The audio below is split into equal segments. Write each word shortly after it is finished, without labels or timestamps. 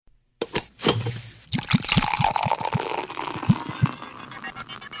To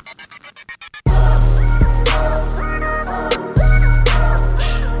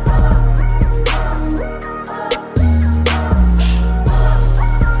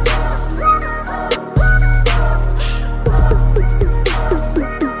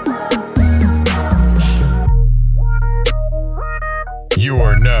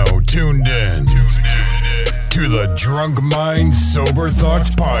the Drunk Mind Sober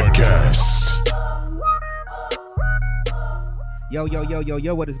Thoughts Podcast.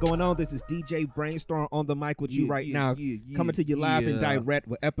 Yo, what is going on? This is DJ Brainstorm on the mic with you right now. Coming to you live and direct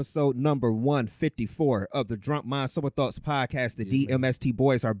with episode number 154 of the Drunk Mind Sober Thoughts Podcast. The DMST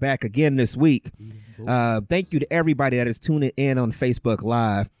boys are back again this week. Thank you to everybody that is tuning in on Facebook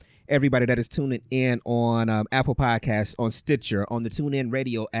Live. Everybody that is tuning in on Apple Podcasts, on Stitcher, on the TuneIn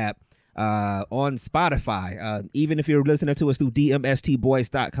Radio app, on Spotify. Even if you're listening to us through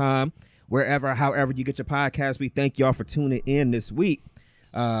DMSTboys.com, however you get your podcast, we thank y'all for tuning in this week.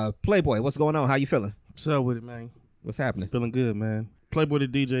 Playboy, what's going on? How you feeling? What's up with it, man? What's happening? Feeling good, man. Playboy the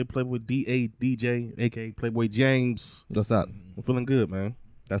DJ, Playboy DA DJ, aka Playboy James. What's up? I'm feeling good, man.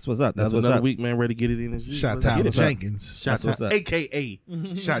 That's what's up. That's another week, man. Ready to get it in. Shot-Town Jenkins. Shot-Town, a.k.a.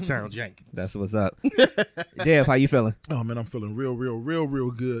 Shot-Town Jenkins. That's what's up. Dev, how you feeling? Oh, man, I'm feeling real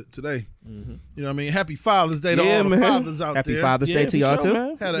good today. Mm-hmm. You know what I mean? Happy Father's Day to all man. the fathers out Happy there. Father's Day to y'all, too.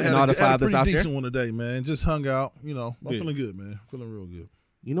 Man. Had all the fathers had a out pretty there. decent one today, man. Just hung out. You know, I'm feeling good, man. Feeling real good.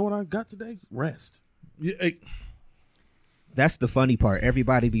 You know what I got today? Rest. Yeah, hey. That's the funny part.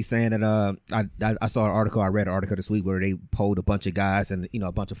 Everybody be saying that. I saw an article. I read an article this week where they polled a bunch of guys and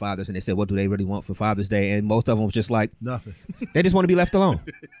a bunch of fathers, and they said, "What do they really want for Father's Day?" And most of them was just like nothing. They just want to be left alone.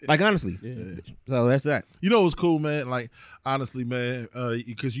 Like honestly. Yeah. So that's that. You know what's cool, man? Like honestly, man,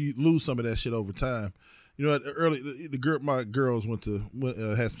 because you lose some of that shit over time. You know, my girls went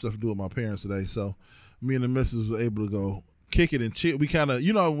had some stuff to do with my parents today, so me and the missus were able to go kick it and chill. We kind of,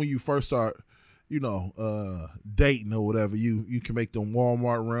 when you first start, dating or whatever, you can make them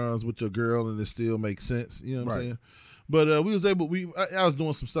Walmart runs with your girl and it still makes sense. You know what I'm saying? But I was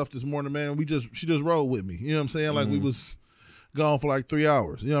doing some stuff this morning, man. She just rolled with me. You know what I'm saying? Like we was gone for like 3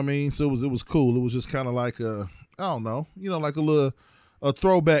 hours. You know what I mean? So it was cool. It was just kind of like I don't know, like a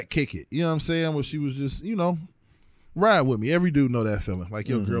throwback kick it. You know what I'm saying? Where she was just, ride with me. Every dude know that feeling. Like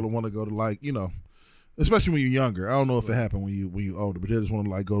your girl will want to go to especially when you're younger. I don't know if it happened when you older, but they just want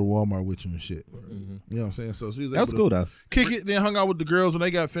to go to Walmart with you and shit. Mm-hmm. You know what I'm saying? So she was that was cool though. Kick it, then hung out with the girls when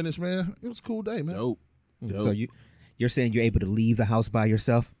they got finished, man. It was a cool day, man. Dope. So you're saying you're able to leave the house by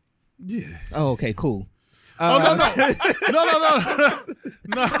yourself? Yeah. Oh, okay, cool. No. I'm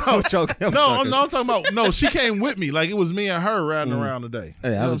joking. I'm talking about she came with me. Like it was me and her riding around today.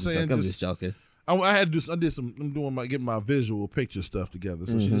 Hey, you know what I'm saying? I'm just joking. I'm getting my visual picture stuff together.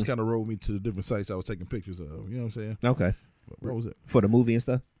 So she just kind of rolled me to the different sites I was taking pictures of. You know what I'm saying? Okay. What was it? For the movie and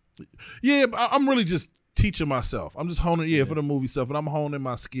stuff? Yeah, I'm really just teaching myself. I'm just honing, for the movie stuff, and I'm honing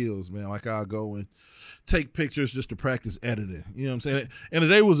my skills, man. Like I'll go and take pictures just to practice editing. You know what I'm saying? And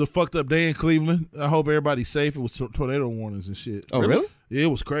today was a fucked up day in Cleveland. I hope everybody's safe. It was tornado warnings and shit. Oh, really? Yeah, it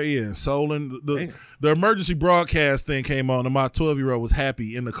was crazy. And Solon, the emergency broadcast thing came on, and my 12-year-old was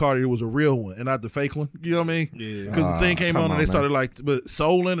happy in the car that it was a real one and not the fake one. You know what I mean? Yeah. Because the thing came on and they started but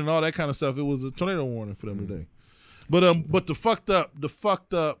Solon and all that kind of stuff, it was a tornado warning for them today. But the fucked up,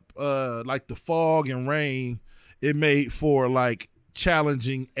 like the fog and rain, it made for like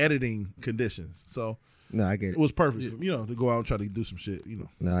challenging editing conditions. So. No, I get it. It was perfect, to go out and try to do some shit,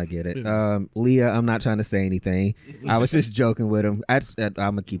 No, I get it. Yeah. Leah, I'm not trying to say anything. I was just joking with him. I'm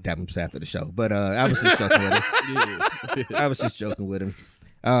going to keep that one after the show. But I was just joking with him. I was just joking with him.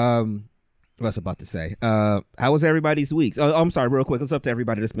 What was I about to say? How was everybody's weeks? Oh, I'm sorry, real quick. What's up to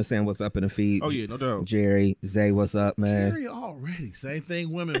everybody that's been saying what's up in the feed? Oh, yeah, no doubt. Jerry, Zay, what's up, man? Jerry already. Same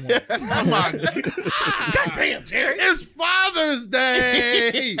thing women want. Oh, my God. Goddamn, Jerry. It's Father's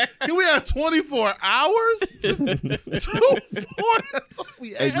Day. Can we have 24 hours? 24? That's all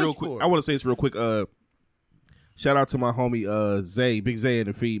we asked real quick. for. I want to say this real quick. Shout out to my homie Zay, Big Zay in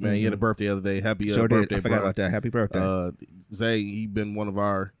the feed, man. He had a birthday the other day. Happy birthday, I forgot about that. Happy birthday. Zay, he been one of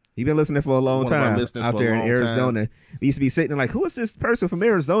our... He been listening for a long time out there in Arizona. We used to be sitting there like, who is this person from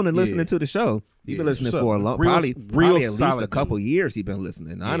Arizona listening to the show? He been listening for a long, probably at least a couple years. He been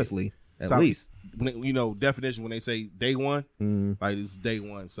listening, honestly, at least. Definition when they say day one, like this is day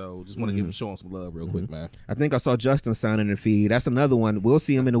one. So just want to show him some love real quick, man. I think I saw Justin signing the feed. That's another one. We'll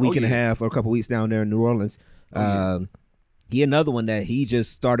see him in a week and a half or a couple weeks down there in New Orleans. He another one that he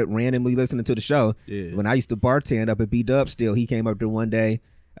just started randomly listening to the show. Yeah. When I used to bartend up at B-Dub still, he came up there one day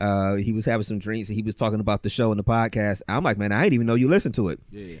He was having some drinks and he was talking about the show and the podcast. I'm like, man, I didn't even know you listened to it.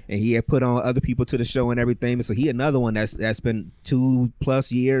 Yeah. And he had put on other people to the show and everything. So he another one that's been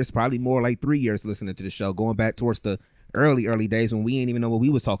 2+ years, probably more like 3 years listening to the show, going back towards the early days when we didn't even know what we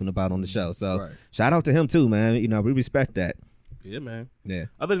was talking about on the show. So shout out to him too, man. You know, we respect that. Yeah, man. Yeah.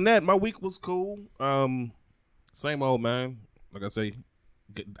 Other than that, my week was cool. Same old, man. Like I say,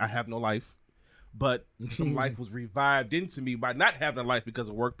 I have no life. But some life was revived into me by not having a life because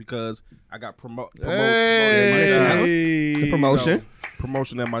of work, because I got promoted at my job. The promotion.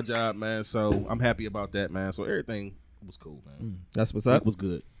 Promotion at my job, man. So I'm happy about that, man. So everything was cool, man. That's what's up. It was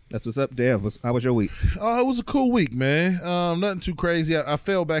good. That's what's up, Dev. How was your week? Oh, it was a cool week, man. Nothing too crazy. I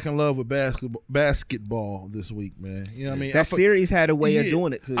fell back in love with basketball this week, man. You know what I mean? That series had a way of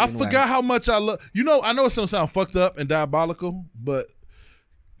doing it, too. I forgot how much I love. You know, I know it's going to sound fucked up and diabolical, but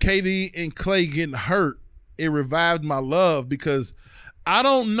KD and Clay getting hurt, it revived my love, because I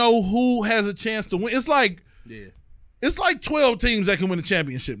don't know who has a chance to win. It's like 12 teams that can win the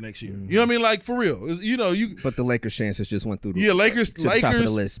championship next year. You know what I mean? Like, for real. But the Lakers' chances just went through the Lakers, top of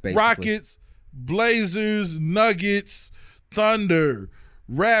the list, basically. Rockets, Blazers, Nuggets, Thunder,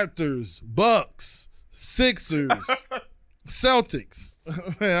 Raptors, Bucks, Sixers, Celtics.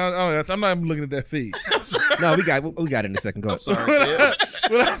 Man, I'm not even looking at that feed. No, we got it in a second. Go ahead. Sorry,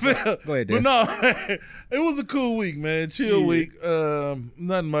 Go ahead, Dan. But no, it was a cool week, man. Chill week.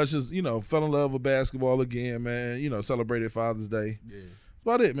 Nothing much. Just, fell in love with basketball again, man. Celebrated Father's Day. Yeah. That's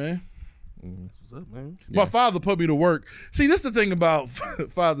about it, man. That's what's up, man. My father put me to work. See, this is the thing about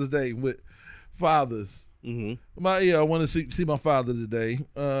Father's Day with fathers. Mm-hmm. I want to see my father today.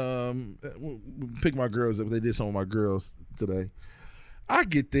 Pick my girls up. They did some of my girls today. I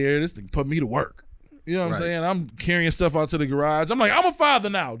get there, this thing put me to work. You know what I'm saying? I'm carrying stuff out to the garage. I'm like, I'm a father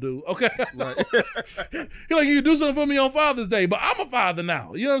now, dude. Okay. Right. He's like, you do something for me on Father's Day, but I'm a father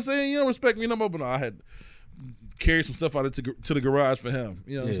now. You know what I'm saying? You don't respect me no more. But no, I had carried some stuff out to the garage for him.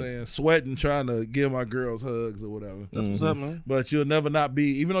 You know what I'm saying? Sweating, trying to give my girls hugs or whatever. That's what's up, man. But you'll never not be,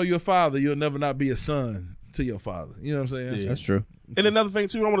 even though you're a father, you'll never not be a son to your father. You know what I'm saying? Yeah. That's true. And another thing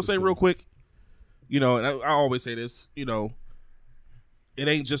too, I want to say real quick, and I always say this, it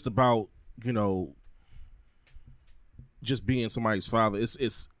ain't just about, just being somebody's father.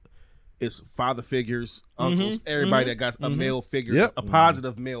 It's father figures, uncles, everybody that got a male figure, a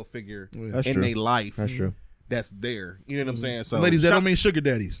positive male figure in their life. That's true. That's there. You know what I'm saying? So ladies, that don't mean sugar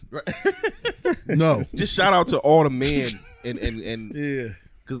daddies. Right. No. Just shout out to all the men and yeah.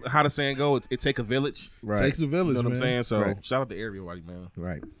 Because how the saying go, it take a village. Right. It takes a village. You know what I'm saying? So shout out to everybody, man.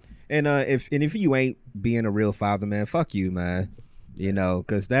 Right. And if you ain't being a real father, man, fuck you, man.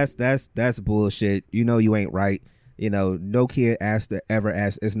 Because that's bullshit. You ain't right. No kid ever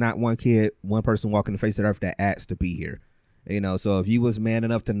asked. It's not one person walking the face of the earth that asked to be here. So if you was man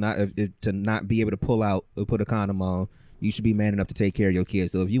enough to not be able to pull out or put a condom on, you should be man enough to take care of your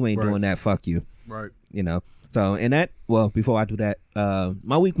kids. So if you ain't doing that, fuck you. Right. So before I do that,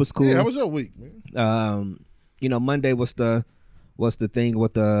 my week was cool. Yeah, how was your week, man? Monday was the thing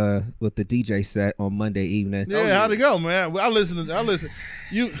with the DJ set on Monday evening. Yeah, how'd it go, man? I listen.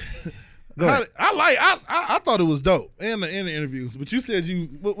 You. I thought it was dope in the interviews, but you said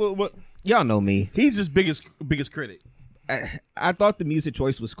what? Y'all know me. He's his biggest critic. I thought the music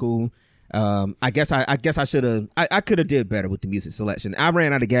choice was cool. I guess I should have. I could have did better with the music selection. I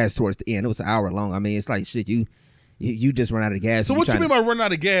ran out of gas towards the end. It was an hour long. I mean, it's like shit. You just run out of gas. So what you mean by running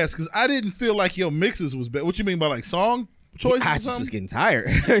out of gas? Because I didn't feel like your mixes was bad. What you mean by like song choices? I just was getting tired.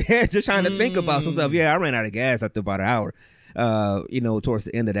 Just trying to think about some stuff. Yeah, I ran out of gas after about an hour. Towards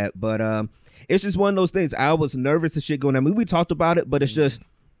the end of that. But it's just one of those things. I was nervous and shit going on. I mean, we talked about it, but it's just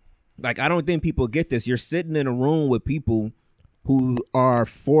like, I don't think people get this. You're sitting in a room with people who are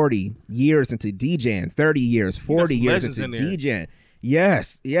 40 years into DJing, 30 years, 40 years into DJing.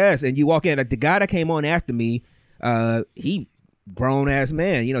 Yes. And you walk in, like the guy that came on after me, he grown ass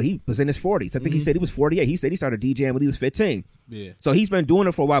man. He was in his 40s. I think he said he was 48. He said he started DJing when he was 15. Yeah. So he's been doing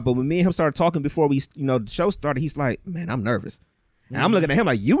it for a while. But when me and him started talking before the show started, he's like, man, I'm nervous. And I'm looking at him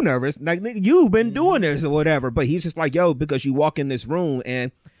like, you nervous? Like, nigga, you've been doing this or whatever. But he's just like, yo, because you walk in this room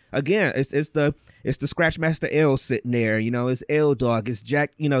and again, it's the Scratchmaster L sitting there. It's L Dog. It's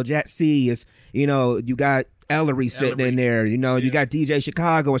Jack. Jack C. It's you got Ellery sitting in there. You got DJ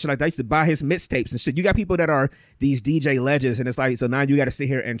Chicago and shit like that. I used to buy his mixtapes and shit. You got people that are these DJ legends, and it's like, so now you got to sit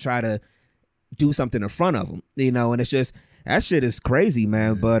here and try to do something in front of them. And it's just, that shit is crazy,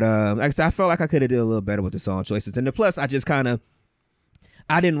 man. But like I said, I felt like I could have did a little better with the song choices. And the plus, I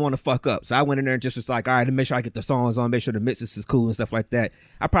I didn't want to fuck up. So I went in there and just was like, all right, to make sure I get the songs on, make sure the mixes is cool and stuff like that.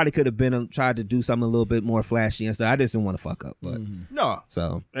 I probably could have been tried to do something a little bit more flashy and stuff. I just didn't want to fuck up. But No.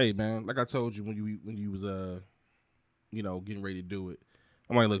 So Hey man, like I told you when you was getting ready to do it.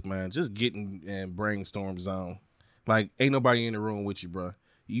 I'm like, look, man, just getting and brainstorm zone. Like, ain't nobody in the room with you, bro.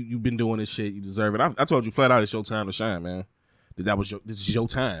 You've been doing this shit. You deserve it. I told you flat out, it's your time to shine, man. This is your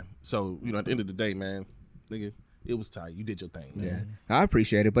time. So, at the end of the day, man, nigga, it was tight. You did your thing, man. Yeah, I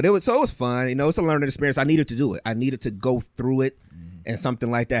appreciate it. But it was fun. It's a learning experience. I needed to do it. I needed to go through it and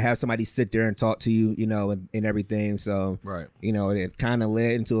something like that, have somebody sit there and talk to you, and everything. So, right. It kind of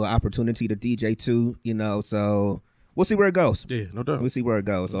led into an opportunity to DJ too, so we'll see where it goes. Yeah, no doubt. We'll see where it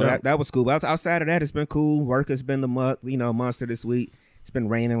goes. So that was cool. But outside of that, it's been cool. Work has been the monster this week. It's been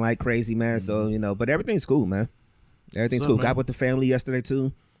raining like crazy, man. So, but everything's cool, man. Everything's cool. Man? Got with the family yesterday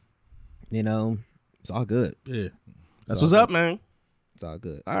too. It's all good. Yeah. That's what's up, man. It's all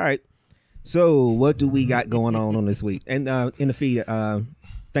good. All right. So what do we got going on this week? And in the feed,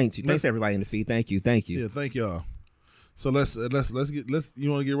 thanks everybody in the feed. Thank you. Yeah, thank y'all. So let's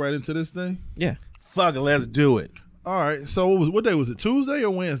you want to get right into this thing? Yeah. Fuck it, let's do it. All right. So what day was it? Tuesday or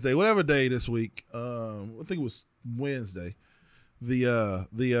Wednesday? Whatever day this week. I think it was Wednesday.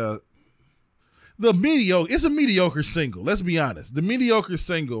 The mediocre. It's a mediocre single. Let's be honest. The mediocre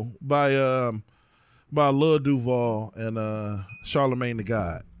single by Lil Duval and Charlamagne the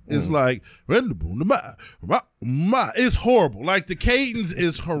God. It's like it's horrible. Like the cadence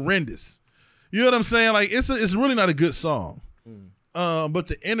is horrendous. You know what I'm saying? Like it's really not a good song. But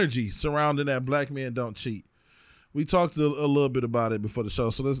the energy surrounding that Black Men Don't Cheat. We talked a little bit about it before the show,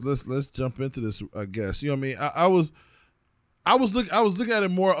 so let's jump into this. I guess you know what I mean. I was looking at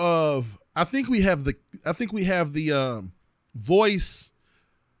it more of. I think we have the voice.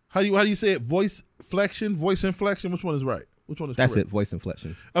 How do you say it? Voice inflection. Which one is right? Which one is That's correct? It. Voice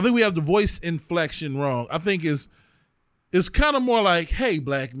inflection. I think we have the voice inflection wrong. I think it's kind of more like, hey,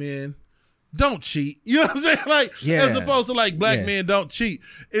 black men, don't cheat. You know what I'm saying? Like, as opposed to like black men don't cheat.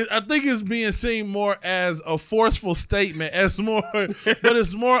 I think it's being seen more as a forceful statement, but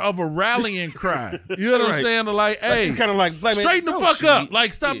it's more of a rallying cry. You know what I'm saying? Like, hey, it's kind of like black straighten men the fuck cheat. up.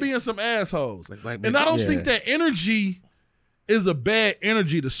 Like, stop being some assholes. Like and I don't think that energy is a bad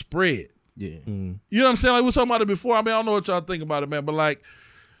energy to spread. Yeah. You know what I'm saying? Like we were talking about it before. I mean, I don't know what y'all think about it, man, but like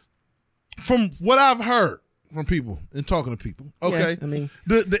from what I've heard from people and talking to people, okay? Yeah, I mean,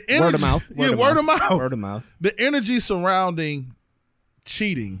 the energy, word of mouth. Word of mouth. Word of mouth. The energy surrounding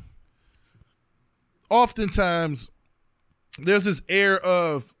cheating, oftentimes there's this air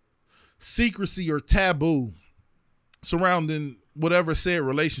of secrecy or taboo surrounding whatever said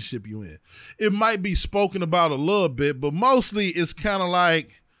relationship you in. It might be spoken about a little bit, but mostly it's kind of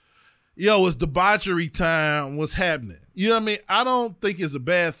like, yo, it's debauchery time. What's happening? You know what I mean? I don't think it's a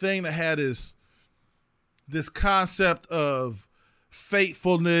bad thing to have this concept of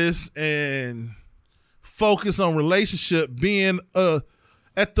faithfulness and focus on relationship being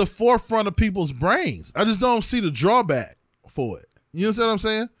at the forefront of people's brains. I just don't see the drawback for it. You know what I'm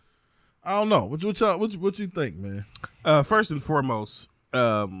saying? I don't know. What you think, man? First and foremost,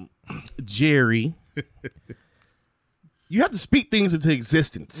 Jerry. You have to speak things into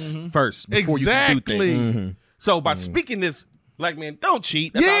existence first before you can do things. So by speaking this, black men don't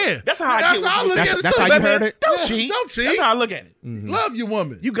cheat. That's how I look at it. That's how you heard it. Don't cheat. That's how I look at it. Love your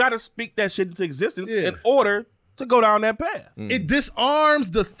woman. You got to speak that shit into existence in order to go down that path. It disarms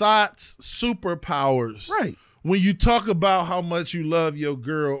the thought's superpowers. Right. When you talk about how much you love your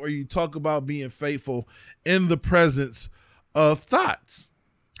girl or you talk about being faithful in the presence of thoughts.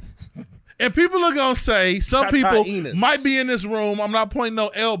 And people are going to say, some people might be in this room, I'm not pointing no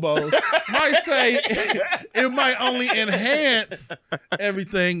elbows, might say it might only enhance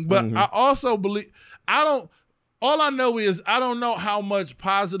everything. But I also believe, all I know is I don't know how much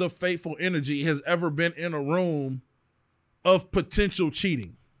positive, faithful energy has ever been in a room of potential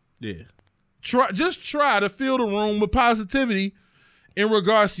cheating. Yeah. Just try to fill the room with positivity in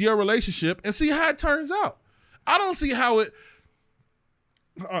regards to your relationship and see how it turns out. I don't see how it...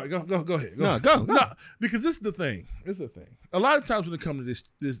 All right, go ahead. Go. No, because this is the thing. A lot of times when it comes to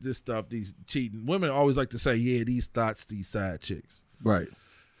this stuff, these cheating, women always like to say, yeah, these thoughts, these side chicks. Right.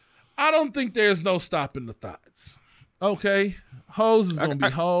 I don't think there's no stopping the thoughts. Okay? Hoes is going to be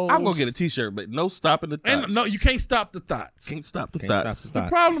hoes. I'm going to get a t-shirt, but no stopping the thoughts. And no, you can't stop the thoughts. Can't stop the thoughts. The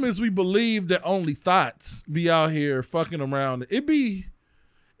problem is we believe that only thoughts be out here fucking around. It be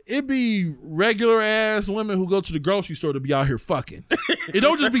it be regular ass women who go to the grocery store to be out here fucking. It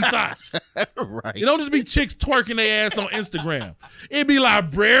don't just be thoughts. Right. It don't just be chicks twerking their ass on Instagram. It be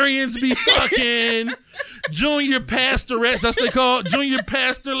librarians be fucking. Junior pastorettes, that's what they call it. Junior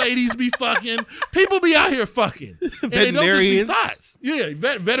pastor ladies be fucking. People be out here fucking. And it don't just be thoughts. Yeah,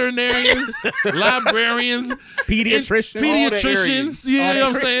 veterinarians, librarians, pediatricians. You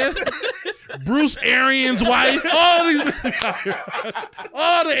know what I'm saying? Bruce Arians' wife, all these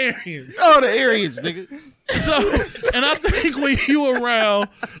all the Arians. All the Arians, nigga. So, and I think when you around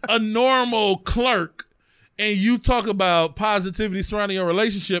a normal clerk and you talk about positivity surrounding your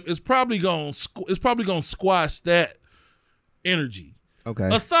relationship, it's probably gonna squash that energy.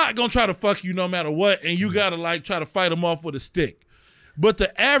 Okay. A thought gonna try to fuck you no matter what, and you gotta like try to fight them off with a stick. But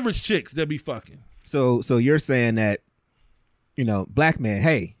the average chicks that be fucking. So you're saying that, black man,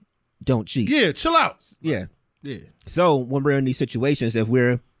 hey, don't cheat. Yeah, chill out. Yeah. Yeah. So when we're in these situations, if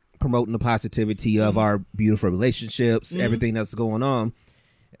we're promoting the positivity of our beautiful relationships, everything that's going on,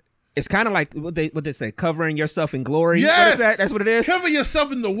 it's kind of like what they say, covering yourself in glory. Yes. What is that? That's what it is. Cover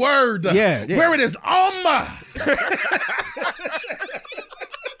yourself in the word. Yeah. Where it is Alma.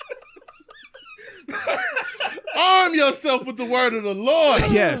 Arm yourself with the word of the Lord.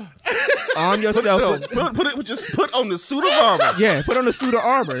 Yes. Arm yourself. Put on the suit of armor. Yeah. Put on the suit of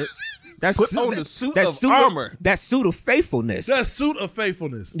armor. Put on the suit of armor. That suit of faithfulness. That suit of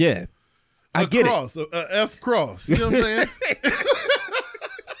faithfulness. Yeah. I get it. A F cross. You know what I'm saying?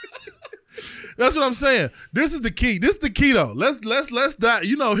 That's what I'm saying. This is the key. This is the key though. Let's die.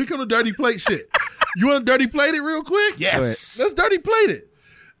 Here come the dirty plate shit. You want to dirty plate it real quick? Yes. Let's dirty plate it.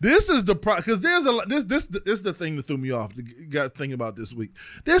 This is the because there's a this is the thing that threw me off. Got thinking about this week.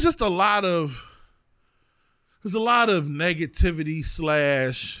 There's just a lot of negativity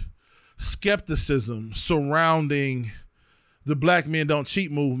 / skepticism surrounding the Black Men Don't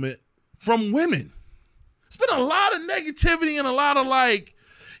Cheat movement from women. It's been a lot of negativity and a lot of like,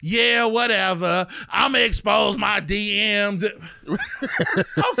 yeah, whatever. I'm gonna expose my DMs.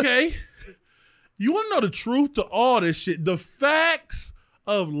 Okay. You want to know the truth to all this shit? The facts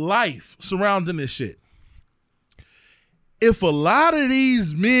of life surrounding this shit. If a lot of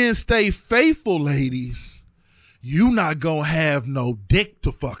these men stay faithful, ladies, you not gonna have no dick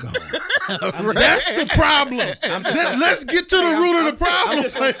to fuck on. That's the problem. Let's get to the root of the problem.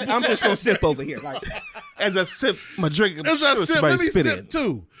 I'm just gonna sip over here. As I sip my drink, as I sip, let me sip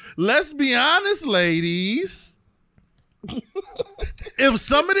too. Let's be honest, ladies. If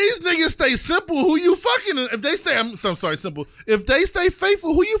some of these niggas stay simple, who you fucking? If they stay, I'm sorry, simple. If they stay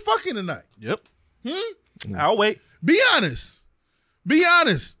faithful, who you fucking tonight? Yep. I'll wait. Be honest. Be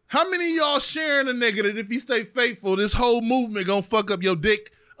honest. How many of y'all sharing a nigga that if he stay faithful, this whole movement gonna fuck up your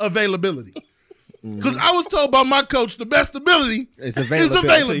dick availability? Because I was told by my coach the best ability is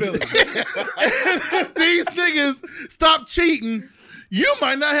availability. And if these niggas stop cheating, you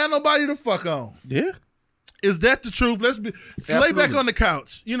might not have nobody to fuck on. Yeah. Is that the truth? Let's lay back on the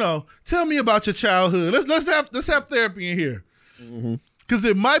couch. Tell me about your childhood. Let's have therapy in here. Because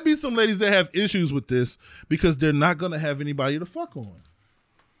there might be some ladies that have issues with this because they're not gonna have anybody to fuck on.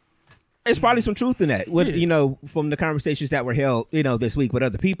 It's probably some truth in that. From the conversations that were held, this week with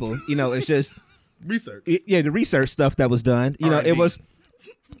other people, it's just research. The research stuff that was done. It was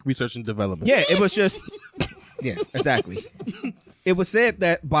research and development. Yeah, it was just. Yeah, exactly. It was said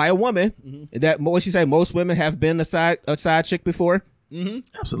that by a woman that what she say most women have been a side chick before.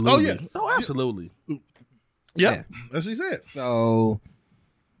 Absolutely. Oh yeah. Oh, absolutely. Yeah, that's what she said. So,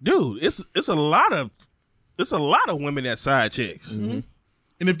 dude, it's a lot of women that side chicks. And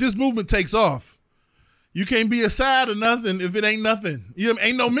if this movement takes off, you can't be a side of nothing if it ain't nothing.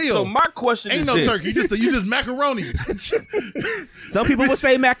 Ain't no meal. So my question ain't is no this. turkey. You just macaroni. Some people will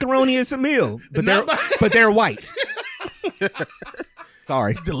say macaroni is a meal, but they're white.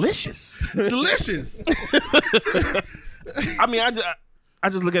 Sorry. It's delicious. Delicious. I mean, I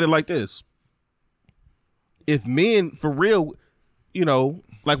just look at it like this. If men, for real,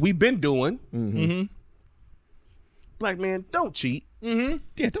 like we've been doing, Black men don't cheat.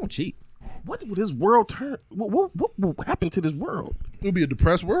 Yeah, don't cheat. What will this world turn? What will happen to this world? It'll be a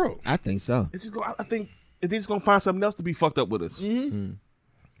depressed world. I think so. I think they're just gonna find something else to be fucked up with us.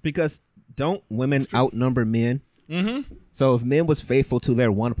 Because don't women outnumber men? So if men was faithful to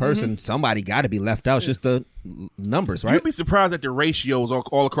their one person, somebody got to be left out. It's just the numbers, right? You'd be surprised at the ratios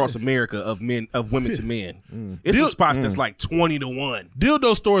all across America of women to men. It's some spots that's like 20-1.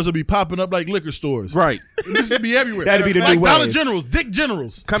 Dildo stores will be popping up like liquor stores. Right. This will be everywhere. That'd be the like new Dollar way. Generals, Dick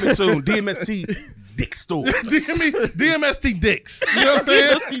Generals. Coming soon, DMST Dick Store. DMST Dicks. You know what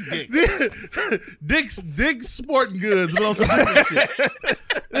I'm saying? DMST Dick's Sporting Goods, but on some different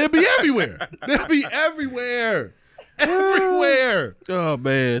shit. They'll be everywhere. They'll be everywhere. Everywhere. Oh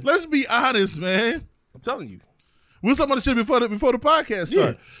man. Let's be honest, man. I'm telling you. We were talking about the shit before the podcast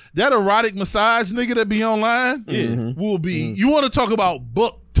started. That erotic massage nigga that be online will be, you want to talk about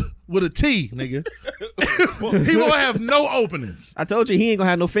booked with a T, nigga. He won't have no openings. I told you he ain't gonna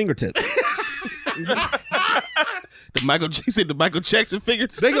have no fingertips. The Michael Jackson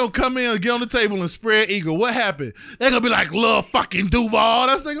figures. They gonna come in and get on the table and spread eagle. What happened? They gonna be like, love fucking Duval.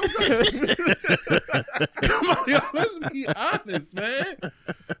 That's what they gonna say. Come on, y'all. Let's be honest, man.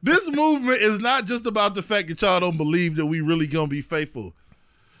 This movement is not just about the fact that y'all don't believe that we really gonna be faithful.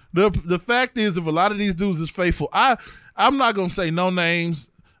 The fact is, if a lot of these dudes is faithful, I'm not gonna say no names.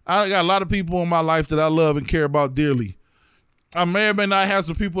 I got a lot of people in my life that I love and care about dearly. I may or may not have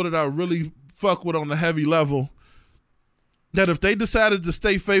some people that I really fuck with on a heavy level, that if they decided to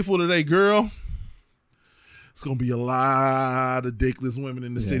stay faithful to their girl, it's gonna be a lot of dickless women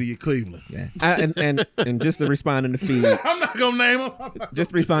in the city of Cleveland. Yeah, and just to respond in the feed, I'm not gonna name them. Just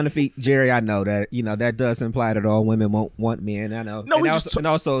to respond to feed, Jerry. I know that that does imply that all women won't want men. I know. No, and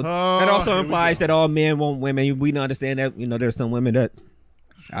also implies that all men want women. We understand that there's some women that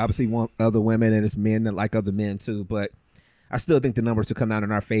obviously want other women, and it's men that like other men too. But I still think the numbers will come out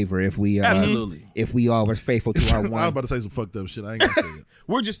in our favor if we absolutely if we all were faithful to our one. I was about to say some fucked up shit. I ain't gonna say it.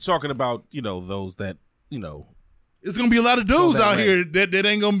 We're just talking about those that It's gonna be a lot of dudes out here that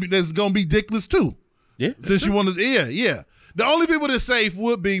ain't gonna be that's gonna be dickless too. Yeah, since you want to, yeah. The only people that's safe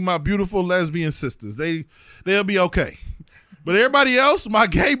would be my beautiful lesbian sisters. They'll be okay. But everybody else, my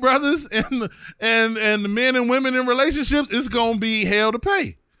gay brothers and the men and women in relationships, it's gonna be hell to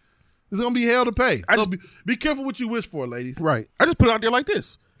pay. It's gonna be hell to pay. So be careful what you wish for, ladies. Right. I just put it out there like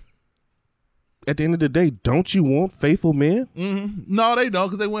this. At the end of the day, don't you want faithful men? Mm-hmm. No, they don't,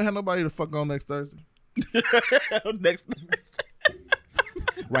 because they won't have nobody to fuck on next Thursday. Next Thursday.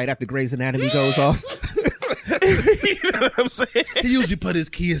 Right after Grey's Anatomy goes off. You know what I'm saying? He usually put his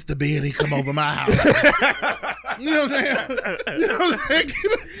kids to bed and he come over my house. You know what I'm saying?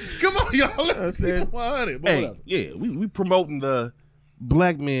 Come on, y'all. Let's keep it 100. Hey, yeah, we promoting the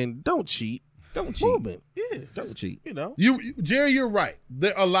black men don't cheat. Don't cheat. Movement. Yeah, don't cheat. Jerry, you're right.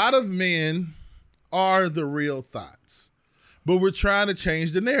 A lot of men are the real thoughts, but we're trying to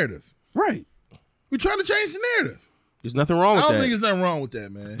change the narrative. Right. We're trying to change the narrative. There's nothing wrong with that. I don't think there's nothing wrong with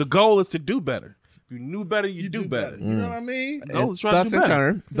that, man. The goal is to do better. If you knew better, you do better. You know what I mean? The goal is trying to do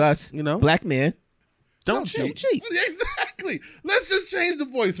better. Thus, black men don't cheat. Exactly. Let's just change the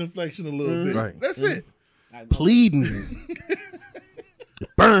voice inflection a little bit. Right. That's it. Pleading. It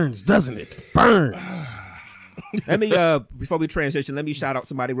burns, doesn't it? Burns. Let me before we transition, let me shout out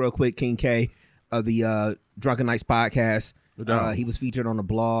somebody real quick. King K of the Drunken Knights podcast. He was featured on the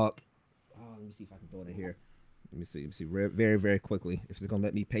blog. Let me see if I can throw it in here. Let me see very, very quickly if it's gonna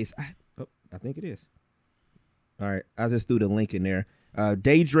let me paste. I think it is. All right, I just threw the link in there.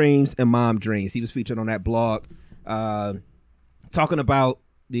 Daydreams and Mom Dreams. He was featured on that blog, talking about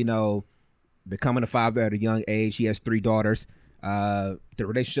becoming a father at a young age. He has 3 daughters. The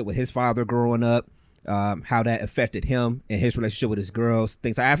relationship with his father growing up, how that affected him and his relationship with his girls.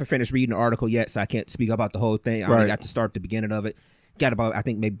 Things I haven't finished reading the article yet, so I can't speak about the whole thing. I only got to start the beginning of it. Got about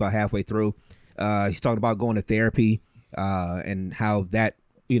maybe about halfway through. He's talking about going to therapy and how that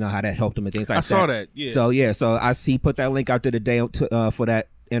how that helped him and things like that. I saw that. Yeah. So I see put that link out there today for that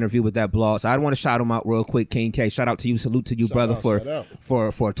interview with that blog. So I want to shout him out real quick. King K, shout out to you. Salute to you, brother,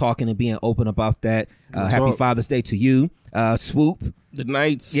 for talking and being open about that. Happy Father's Day to you. Swoop. The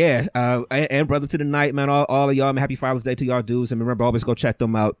Knights. Yeah. And brother to the night, man. All of y'all, man. Happy Father's Day to y'all dudes. And remember, always go check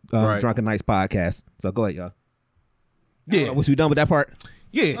them out. Drunken Knights podcast. So go ahead, y'all. Yeah. Was we done with that part?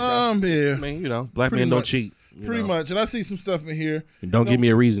 Yeah. Yeah. I mean, black men don't cheat. Pretty much. And I see some stuff in here. And don't give me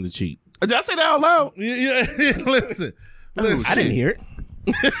a reason to cheat. Did I say that out loud? Yeah. Listen. I didn't hear it.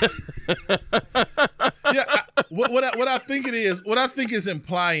 What I think it is, what I think is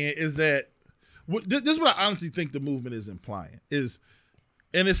implying is that this is what I honestly think the movement is implying is,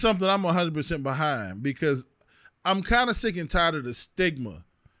 and it's something I'm 100% behind because I'm kind of sick and tired of the stigma,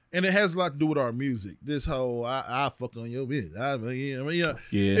 and it has a lot to do with our music. This whole I fuck on your bitch,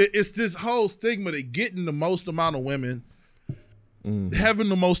 it's this whole stigma that getting the most amount of women, having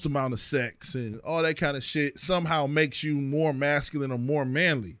the most amount of sex and all that kind of shit somehow makes you more masculine or more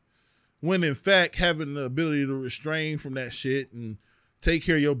manly, when in fact having the ability to restrain from that shit and take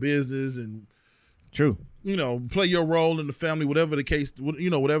care of your business and play your role in the family, whatever the case,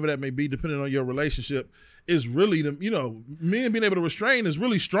 whatever that may be, depending on your relationship, is really men being able to restrain is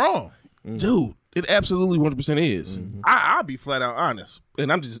really strong. Dude, it absolutely 100% is. I'll be flat out honest,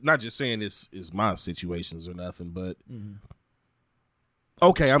 and I'm just not just saying this is my situations or nothing, but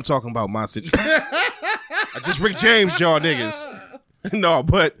Okay, I'm talking about my situation. I just Rick James, y'all niggas. No,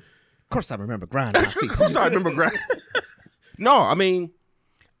 but of course I remember grinding my feet. Of course I remember grinding. No, I mean,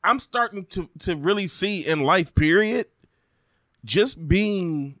 I'm starting to really see in life, period, just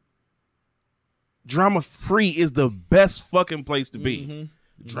being drama free is the best fucking place to be.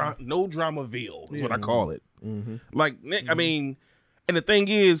 No Dramaville is what I call it. Like, I mean, and the thing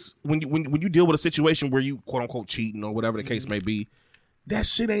is, when you deal with a situation where you quote unquote cheating or whatever the case may be, that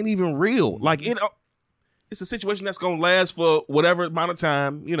shit ain't even real. Like, it's a situation that's gonna last for whatever amount of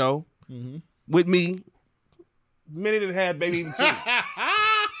time, you know. With me, minute and a half, maybe even 2.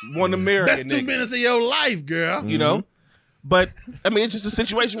 One American. That's 2 minutes of your life, girl. You know. But I mean, it's just a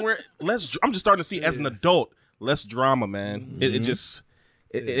situation where I'm just starting to see as an adult less drama, man. It just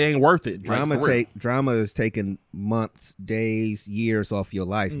it ain't worth it. Drama is taking months, days, years off your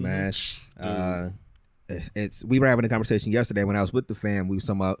life, man. We were having a conversation yesterday when I was with the fam. We were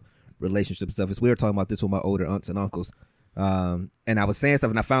talking about relationship stuff. We were talking about this with my older aunts and uncles. And I was saying stuff,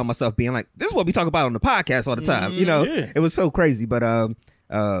 and I found myself being like, "This is what we talk about on the podcast all the time." You know, it was so crazy. But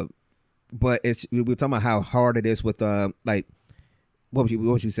we were talking about how hard it is with like what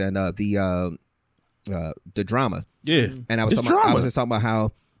was you saying? The drama. Yeah, and I was just talking about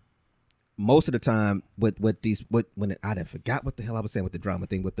how most of the time when I done forgot what the hell I was saying with the drama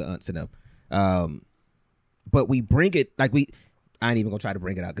thing with the aunts and them. But we bring it like I ain't even gonna try to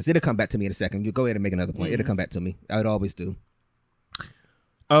bring it out because it'll come back to me in a second. You go ahead and make another point. It'll come back to me. I would always do.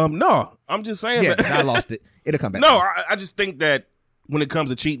 No, I'm just saying that I lost it. It'll come back. No, I just think that when it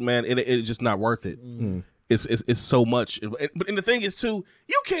comes to cheating, man, it's just not worth it. It's so much. But the thing is too,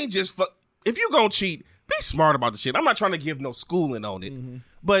 you can't just if you gonna cheat, be smart about the shit. I'm not trying to give no schooling on it,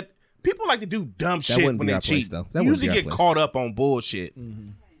 but people like to do dumb shit when they cheat. You usually get caught up on bullshit.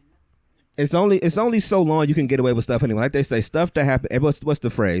 It's only so long you can get away with stuff anyway. Like they say, stuff that happen. What's the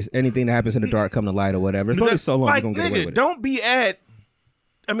phrase? Anything that happens in the dark come to light or whatever. It's only so long you're gonna get away with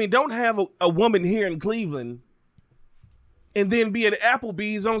it. Don't have a woman here in Cleveland and then be at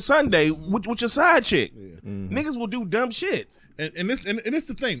Applebee's on Sunday with your side chick. Niggas will do dumb shit. And this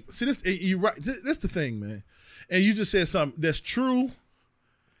the thing. See this, you right. This the thing, man. And you just said something that's true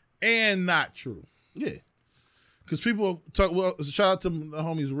and not true. Yeah. Because people talk. Well, shout out to the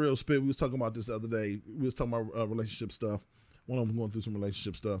homies Real Spit. We was talking about this the other day. We was talking about relationship stuff. One of them going through some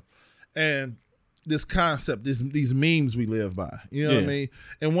relationship stuff, and this concept, these memes we live by. You know what I mean?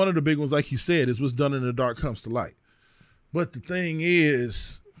 And one of the big ones, like you said, is what's done in the dark comes to light. But the thing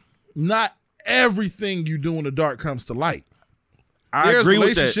is, not everything you do in the dark comes to light. There's agree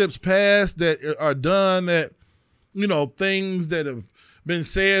with that. Relationships past that are done that, you know, things that have been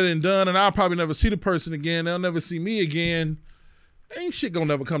said and done, and I'll probably never see the person again. They'll never see me again. Ain't shit gonna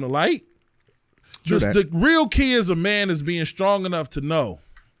never come to light. Just the real key as a man is being strong enough to know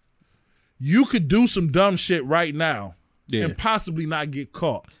you could do some dumb shit right now and possibly not get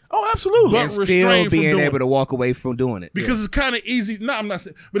caught. Oh, absolutely. But still being able to walk away from doing it. Because it's kind of easy. No, I'm not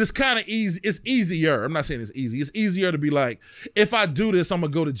saying, but it's kind of easy. It's easier. I'm not saying it's easy. It's easier to be like, if I do this, I'm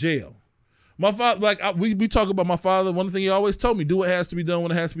gonna go to jail. My father, we talk about my father. One thing he always told me: do what has to be done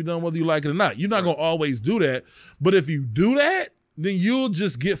when it has to be done, whether you like it or not. You're not gonna always do that, but if you do that, then you'll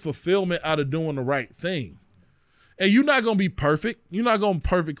just get fulfillment out of doing the right thing. And you're not gonna be perfect. You're not gonna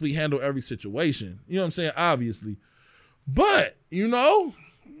perfectly handle every situation. You know what I'm saying? Obviously, but you know,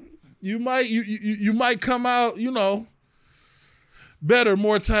 you might come out, you know, better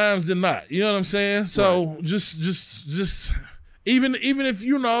more times than not. You know what I'm saying? So just. Even if,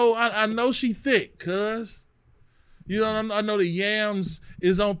 you know, I know she thick, cuz. You know, I know the yams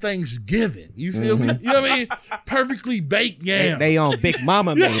is on Thanksgiving. You feel me? You know what I mean? Perfectly baked yams. They on Big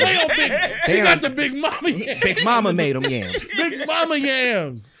Mama made them. She got the Big Mama yams. Big Mama made them yams. Big Mama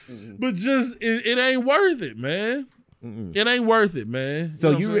yams. But just, it ain't worth it, man. It ain't worth it, man.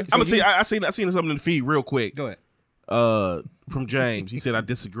 So you know I'm gonna tell you, I seen something in the feed real quick. Go ahead. From James. He said, I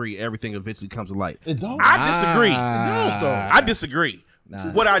disagree. Everything eventually comes to light. It don't. I disagree. It don't, though. I disagree.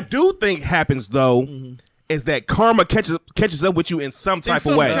 What I do think happens, though, is that karma catches up with you in some type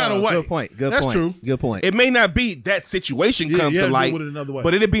of way. Kind of way. Good point. That's true. Good point. It may not be that situation comes to light, with it another way.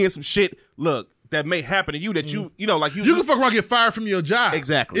 but it'll be in some shit, look, that may happen to you that you know, like you can fuck around and get fired from your job.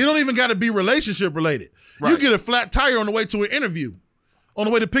 Exactly. It don't even got to be relationship related. Right. You get a flat tire on the way to an interview, on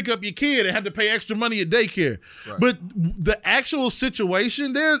the way to pick up your kid and have to pay extra money at daycare. Right. But the actual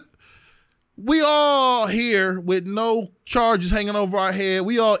situation, we all here with no charges hanging over our head.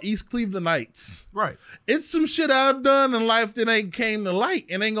 We all East Clevelandites. Right. It's some shit I've done in life that ain't came to light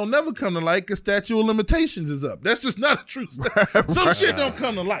and ain't gonna never come to light because statute of limitations is up. That's just not a true story. Some shit don't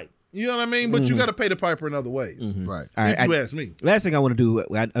come to light. You know what I mean? But you got to pay the piper in other ways. Right. If you ask me. Last thing I want to do,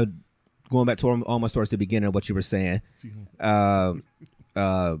 going back to almost towards the beginning of what you were saying, when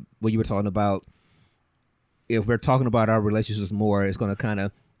you were talking about if we're talking about our relationships more, it's going to kind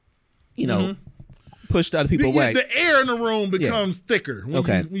of, push the other people away. The air in the room becomes thicker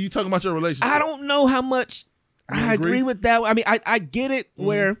when you talking about your relationship. I don't know how much I agree with that. I mean, I get it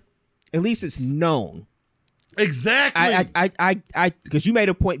where at least it's known. Exactly. I because you made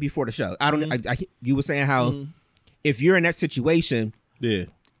a point before the show. You were saying how if you're in that situation,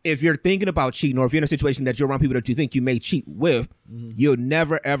 if you're thinking about cheating, or if you're in a situation that you're around people that you think you may cheat with, you'll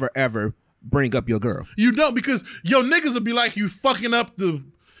never, ever, ever bring up your girl. You don't, because your niggas will be like, you fucking up the.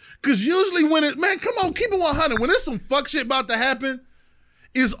 Because usually when come on, keep it 100. When there's some fuck shit about to happen,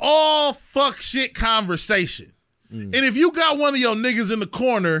 it's all fuck shit conversation. And if you got one of your niggas in the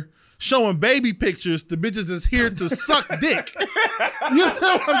corner showing baby pictures to bitches that's here to suck dick, you know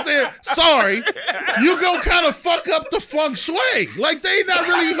what I'm saying? Sorry, you go kind of fuck up the feng shui. Like, they not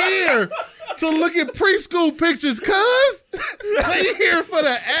really here to look at preschool pictures, cuz. They here for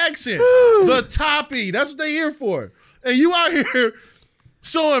the action, the toppy. That's what they here for. And you out here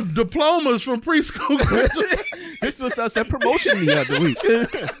showing diplomas from preschool. This was us at promotion the other week.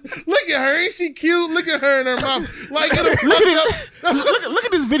 Look at her. Ain't she cute? Look at her and her mom. Like, look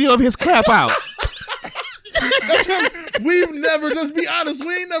at this video of his crap out. We've never, let's be honest,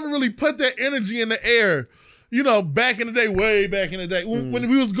 we ain't never really put that energy in the air. Back in the day, way back in the day, when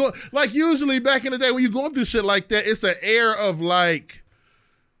we was going, like, usually back in the day when you're going through shit like that, it's an air of like,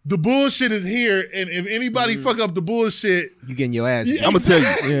 the bullshit is here, and if anybody fuck up the bullshit, you getting your ass. I'm gonna tell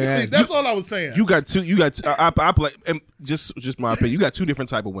you. That's all I was saying. You got two. I play, and just my opinion. You got two different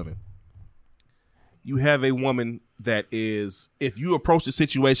type of women. You have a woman that is, if you approach the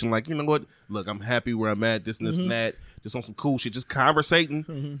situation like, you know what, look, I'm happy where I'm at, this and this and that, just on some cool shit, just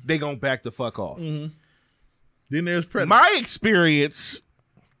conversating, they gonna back the fuck off. Then there's predators. My experience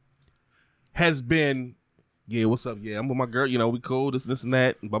has been, yeah, what's up? Yeah, I'm with my girl. We cool. This and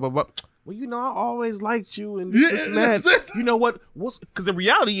that. Blah blah blah. Well, I always liked you and this and that. You know what? Because the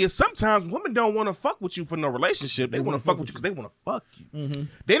reality is sometimes women don't want to fuck with you for no relationship. They want to fuck with you because they want to fuck you.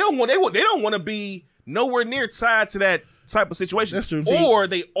 They don't want to be nowhere near tied to that type of situation. That's true. Or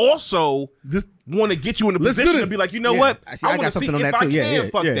they also want to get you in the position to be like, you know what? I want to see if I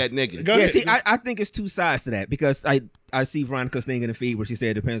can fuck that nigga. See, I think it's two sides to that, because I see Veronica's thing in the feed where she said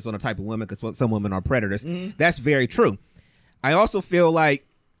it depends on the type of women, because some women are predators. That's very true. I also feel like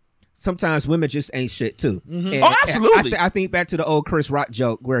sometimes women just ain't shit too. And, absolutely. I think back to the old Chris Rock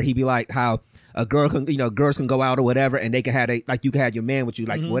joke where he be like how a girl can, girls can go out or whatever, and they can have like, you can have your man with you,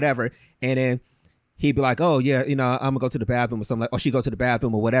 like whatever, and then he'd be like, oh yeah, I'm gonna go to the bathroom or something, or she go to the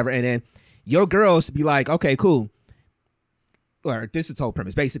bathroom or whatever, and then your girls be like, okay, cool. Or this is the whole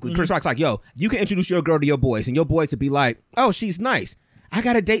premise. Basically, Chris Rock's like, yo, you can introduce your girl to your boys, and your boys would be like, oh, she's nice. I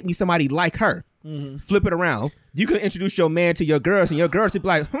gotta date me somebody like her. Flip it around. You can introduce your man to your girls, and your girls would be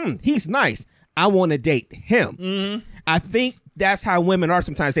like, he's nice. I want to date him. I think that's how women are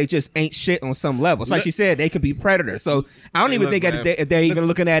sometimes. They just ain't shit on some levels. Like she said, they can be predators. So I don't even think if they're even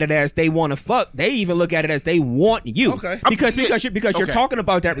looking at it as they want to fuck. They even look at it as they want you. Okay. Because you're talking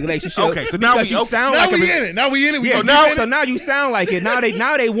about that relationship. Okay. So now we in it. Now we in it. So now you sound like it. Now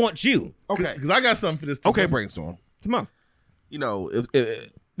they want you. Okay. Because I got something for this. Okay, Brainstorm. Come on.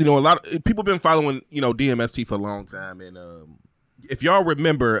 If a lot of people been following DMST for a long time, and if y'all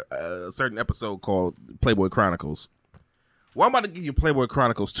remember a certain episode called Playboy Chronicles. Well, I'm about to give you Playboy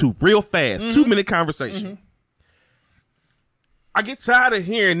Chronicles 2 real fast, 2-minute conversation. I get tired of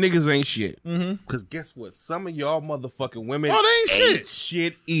hearing niggas ain't shit. Because guess what? Some of y'all motherfucking women ain't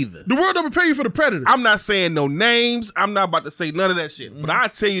shit either. The world don't prepare you for the predators. I'm not saying no names. I'm not about to say none of that shit. But I'll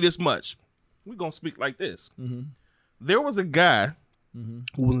tell you this much. We're going to speak like this. There was a guy who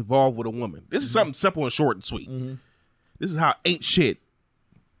was involved with a woman. This is something simple and short and sweet. This is how ain't shit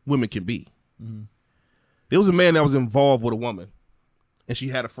women can be. There was a man that was involved with a woman, and she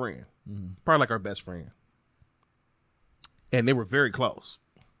had a friend, probably like her best friend. And they were very close.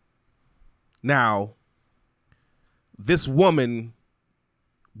 Now, this woman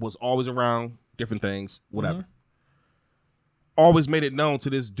was always around different things, whatever. Always made it known to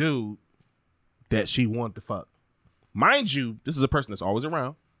this dude that she wanted to fuck. Mind you, this is a person that's always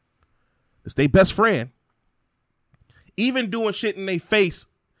around. It's their best friend. Even doing shit in their face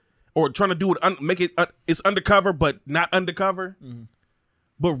or trying to do it, make it, it's undercover, but not undercover.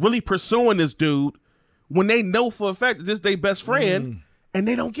 But really pursuing this dude when they know for a fact that this is their best friend and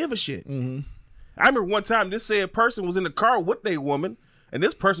they don't give a shit. I remember one time this said person was in the car with their woman and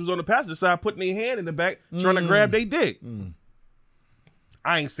this person was on the passenger side putting their hand in the back trying to grab their dick.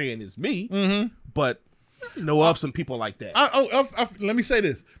 I ain't saying it's me, but I know of some people like that. Let me say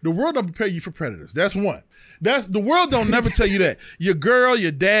this: the world don't prepare you for predators. That's one. The world don't never tell you that. Your girl,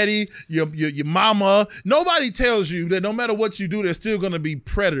 your daddy, your mama. Nobody tells you that no matter what you do, there's still going to be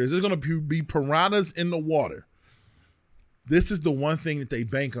predators. There's going to be piranhas in the water. This is the one thing that they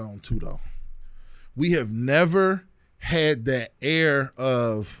bank on too, though. We have never had that air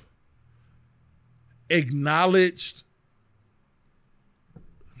of acknowledged.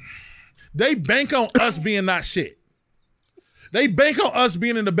 They bank on us being not shit. They bank on us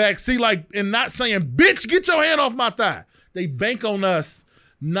being in the back seat, like, and not saying, bitch, get your hand off my thigh. They bank on us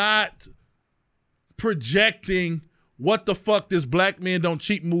not projecting what the fuck this black men don't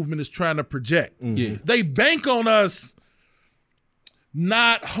cheat movement is trying to project. Yeah. They bank on us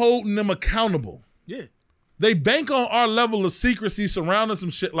not holding them accountable. Yeah. They bank on our level of secrecy surrounding some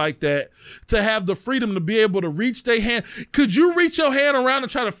shit like that to have the freedom to be able to reach their hand. Could you reach your hand around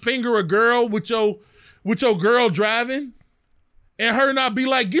and try to finger a girl with your girl driving and her not be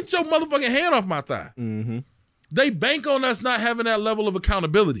like, get your motherfucking hand off my thigh? Mm-hmm. They bank on us not having that level of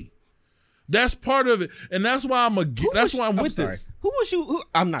accountability. That's part of it, and that's why I'm with this. Who was you?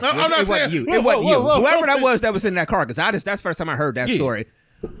 I'm not. I'm not it wasn't saying you. whoa, It wasn't whoa, you. whoa, Whoever whoa, that was in that car. Because that's the first time I heard that story.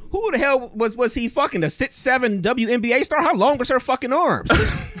 Who the hell was he fucking? The 6'7" WNBA star? How long was her fucking arms?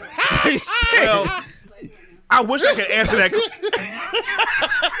 Well, I wish I could answer that.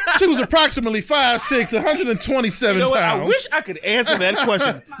 She was approximately 5'6", 127 You know what? pounds. I wish I could answer that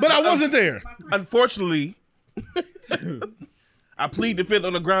question, but I wasn't there. Unfortunately, I plead the fifth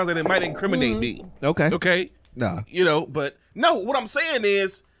on the grounds that it might incriminate me. Okay. No. You know, but no, what I'm saying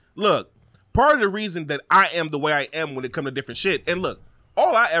is, look, part of the reason that I am the way I am when it comes to different shit, and look,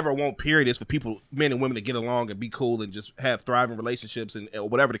 all I ever want, period, is for people, men and women, to get along and be cool and just have thriving relationships and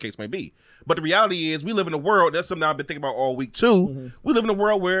whatever the case may be. But the reality is, we live in a world, that's something I've been thinking about all week too. Mm-hmm. We live in a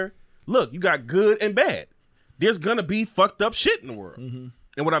world where, look, you got good and bad. There's gonna be fucked up shit in the world. Mm-hmm.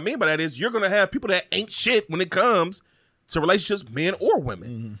 And what I mean by that is, you're gonna have people that ain't shit when it comes to relationships, men or women.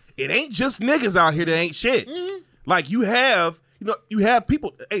 Mm-hmm. It ain't just niggas out here that ain't shit. Mm-hmm. Like, you have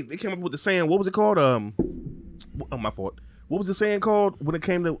people, hey, they came up with the saying, what was it called? Oh, my fault. What was the saying called when it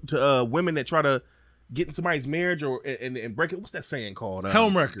came to women that try to get in somebody's marriage and break it? What's that saying called?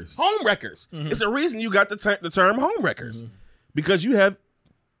 Home wreckers. Home wreckers. Mm-hmm. It's a reason you got the term home wreckers. Mm-hmm. Because you have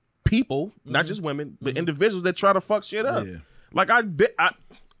people, not just women, but individuals that try to fuck shit up. Yeah. Like,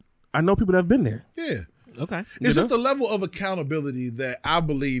 I know people that have been there. Yeah. Okay. It's just a level of accountability that I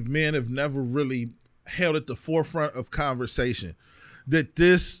believe men have never really held at the forefront of conversation. That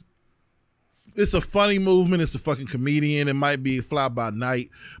it's a funny movement. It's a fucking comedian. It might be fly by night,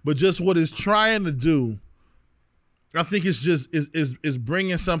 but just what it's trying to do, I think it's just is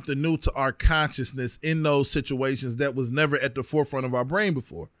bringing something new to our consciousness in those situations that was never at the forefront of our brain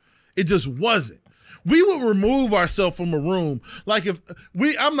before. It just wasn't. We would remove ourselves from a room. Like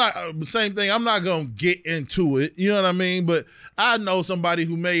I'm not going to get into it. You know what I mean? But I know somebody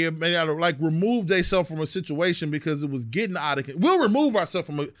who may have like removed themselves from a situation because it was getting out of control. We'll remove ourselves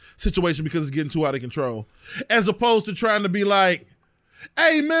from a situation because it's getting too out of control. As opposed to trying to be like,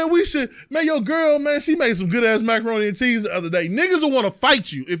 hey, man, your girl, man, she made some good ass macaroni and cheese the other day. Niggas will want to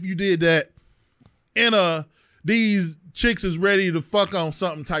fight you if you did that in these chicks is ready to fuck on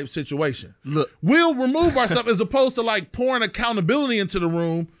something type situation. Look, we'll remove ourselves as opposed to like pouring accountability into the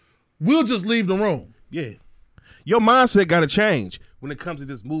room. We'll just leave the room. Yeah. Your mindset got to change when it comes to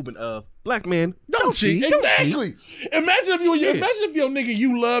this movement of black men don't cheat. Exactly. Imagine if your nigga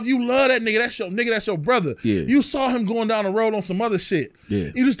you love that nigga. That's your brother. Yeah. You saw him going down the road on some other shit. Yeah.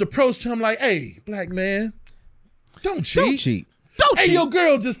 You just approached him like, hey, black man, don't cheat. Don't cheat. Hey, your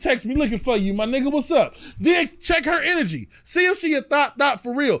girl just text me looking for you, my nigga. What's up? Then check her energy. See if she a thought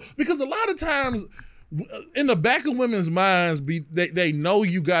for real. Because a lot of times, in the back of women's minds, they know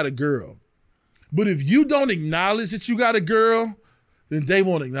you got a girl. But if you don't acknowledge that you got a girl, then they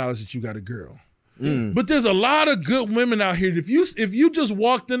won't acknowledge that you got a girl. Mm. But there's a lot of good women out here. If you just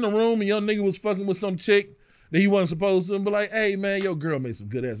walked in the room and your nigga was fucking with some chick that he wasn't supposed to, and be like, hey, man, your girl made some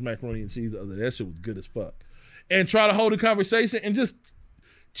good ass macaroni and cheese the other day. That shit was good as fuck. And try to hold a conversation and just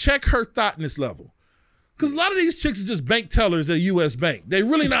check her thoughtness level. Because a lot of these chicks are just bank tellers at U.S. Bank. They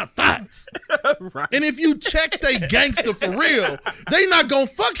really not thoughts. Right. And if you check they gangster for real, they not going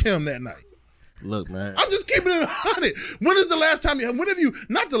to fuck him that night. Look, man. I'm just keeping it 100. When is the last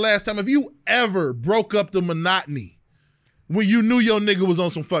time have you ever broke up the monotony when you knew your nigga was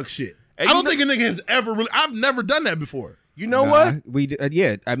on some fuck shit? I don't think a nigga has ever really, I've never done that before. You know what? We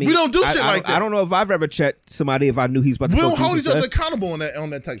yeah. I mean, we don't do shit like that. I don't know if I've ever checked somebody if I knew he's about to. We go don't hold each other stuff. accountable on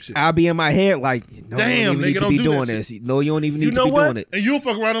that type shit. I'll be in my head like, no, damn, you don't nigga, need to be don't do doing that this. No, you don't even need to be doing it. And you'll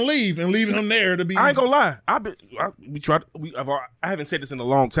fuck around and leave him there to be. I ain't gonna lie. I haven't said this in a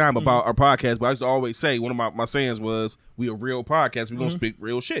long time about our podcast, but I used to always say one of my sayings was, "We a real podcast. We gonna speak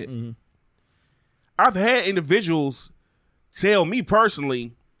real shit." I've had individuals tell me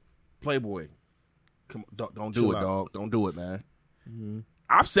personally, "Playboy, come don't do it, dog. Don't do it, man."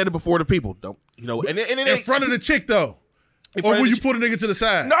 I've said it before to people. Don't and in front of the chick though. Or will you put a nigga to the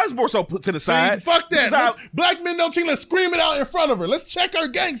side? No, it's more so put to the side. Fuck that. Black men don't cheat. Let's scream it out in front of her. Let's check her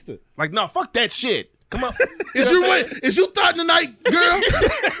gangster. Like, no, fuck that shit. Come on. Is you thought tonight, girl?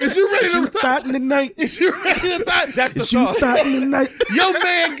 Is you ready to thought in the night? Is you ready to thought? That's the song. Thought in the night? Yo,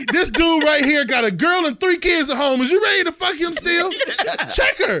 man, this dude right here got a girl and 3 kids at home. Is you ready to fuck him still?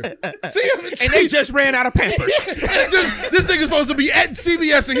 Check her. See him. And they just ran out of Pampers. This nigga's supposed to be at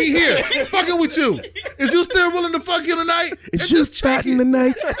CVS and he here fucking with you. Is you still willing to fuck him tonight? Is you thought in the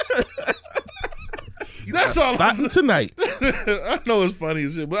night? That's all. Thought tonight. I know it's funny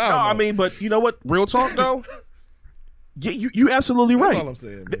as shit, but I mean, but you know what? Real talk though. Yeah, you absolutely right. That's all I'm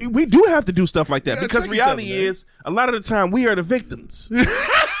saying, man. We do have to do stuff like that because check reality each other, is a lot of the time we are the victims.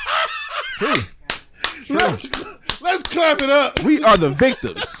 Let's clap it up. We are the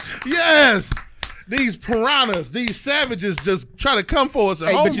victims. Yes. These piranhas, these savages just try to come for us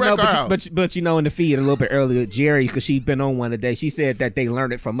and wreck our house. But in the feed a little bit earlier, Jerry, because she'd been on one today, she said that they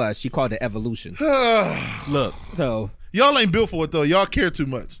learned it from us. She called it evolution. Look. So y'all ain't built for it though. Y'all care too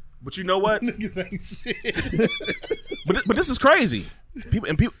much. But you know what? Niggas ain't shit. But this is crazy.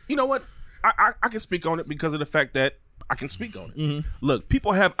 People, you know what? I can speak on it because of the fact that I can speak on it. Look,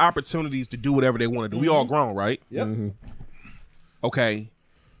 people have opportunities to do whatever they want to do. We all grown, right? Yep. Okay.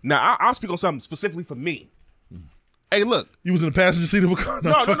 Now I'll speak on something specifically for me. Hey, look. You was in the passenger seat of a car.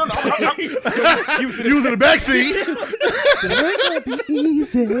 No. You was in the back seat. It ain't gonna be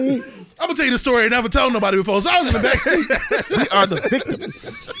easy. I'm gonna tell you the story I never told nobody before. So I was in the back seat. We are the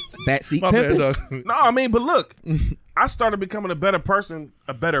victims. Backseat My bad, pimping. dog. No, I mean, but look, I started becoming a better person,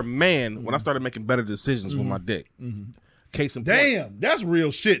 a better man when I started making better decisions with my dick. Case in point. Damn, that's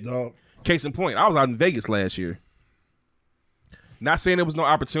real shit, dog. Case in point, I was out in Vegas last year. Not saying there was no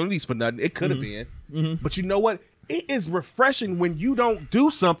opportunities for nothing. It could have been. But you know what? It is refreshing when you don't do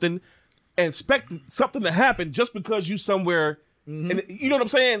something and expect something to happen just because you somewhere. And you know what I'm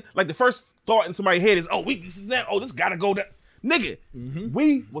saying? Like the first thought in somebody's head is, oh, this is that. Oh, this gotta go down. Nigga,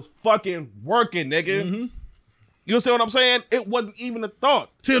 we was fucking working, nigga. You understand what I'm saying? It wasn't even a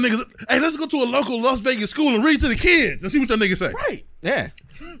thought. Tell niggas, hey, let's go to a local Las Vegas school and read to the kids and see what the niggas say. Right. Yeah.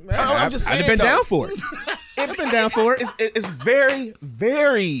 I'm just saying, I've been though. down for it. I've been down for it. It's very,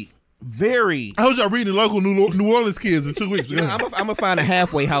 very, very. I heard y'all reading local New Orleans kids in 2 weeks. I'm gonna find a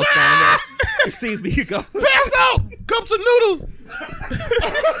halfway house down there. See if we can go. Pass out! Cups of noodles!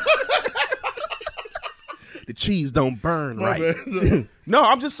 The cheese don't burn My right. bad. No,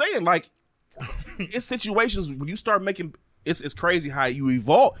 I'm just saying, like, it's situations when you start making. It's crazy how you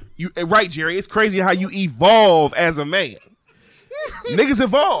evolve. Right, Jerry? It's crazy how you evolve as a man. Niggas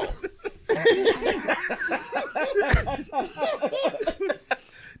evolve.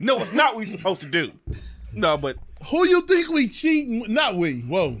 No, it's not what we supposed to do. No, but Who you think we cheating? Not we.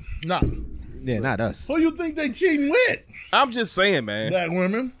 Whoa, nah. Yeah, not us. Who you think they cheating with? I'm just saying, man. Black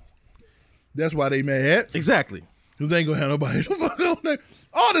women. That's why they mad. Exactly. Because they ain't gonna have nobody to fuck on there.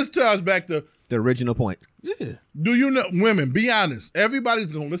 All this ties back to, The original point. Yeah. do you know, women, be honest.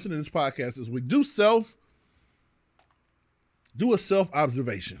 Everybody's gonna listen to this podcast this week. Do a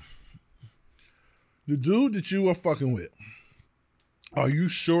self-observation. The dude that you are fucking with, are you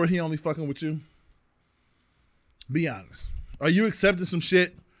sure he only fucking with you? Be honest. Are you accepting some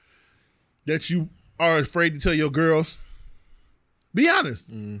shit that you are afraid to tell your girls? Be honest.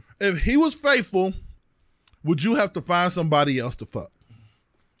 If he was faithful, would you have to find somebody else to fuck?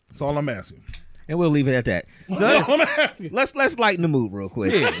 That's all I'm asking. And we'll leave it at that. That's all I'm asking. Let's lighten the mood real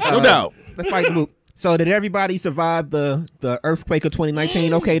quick. Yeah, no doubt. Let's lighten the mood. So did everybody survive the earthquake of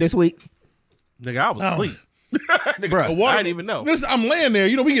 2019 okay this week? Nigga, I was asleep. Nigga, I didn't even know. Listen, I'm laying there.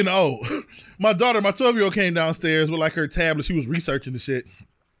 You know, we getting old. My daughter, my 12-year-old came downstairs with like her tablet. She was researching the shit.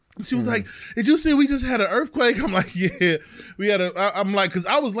 She was like, did you see we just had an earthquake? I'm like, yeah. We had I'm like, because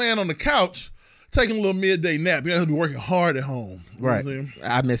I was laying on the couch taking a little midday nap. You know, I'd be working hard at home. You know what I'm saying?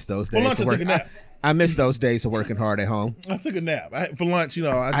 I miss those For days. lunch, I took a nap. I miss those days of working hard at home. I took a nap. For lunch, you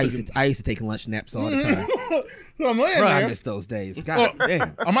know, I used to take lunch naps all the time. So I'm laying Bro, there. I miss those days. God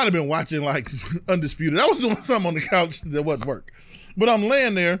damn. I might have been watching like Undisputed. I was doing something on the couch that wasn't work. But I'm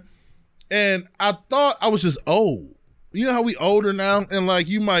laying there and I thought I was just old. you know how we older now, and like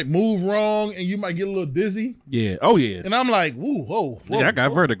you might move wrong, and you might get a little dizzy. Yeah. Oh yeah. And I'm like, whoa. Yeah, I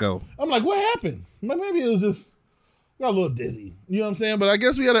got vertigo. I'm like, what happened? Like, maybe it was just got a little dizzy. You know what I'm saying? But I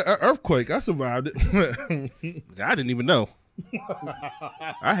guess we had an earthquake. I survived it. I didn't even know.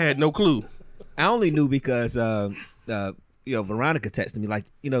 I had no clue. I only knew because Veronica texted me like,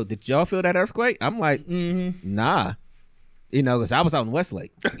 did y'all feel that earthquake? I'm like, nah. Because I was out in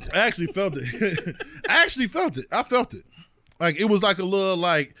Westlake. I actually felt it. I felt it. Like, it was like a little,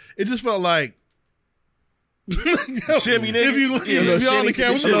 like, it just felt like. Shimmy, nigga. If you're on the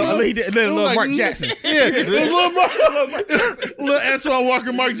camera, little like, Mark Jackson. Yeah, it was little Antoine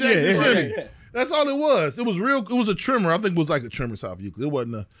Walker, Mark Jackson shimmy. Yeah. That's all it was. It was real. It was a trimmer. I think it was like a trimmer South Euclid. It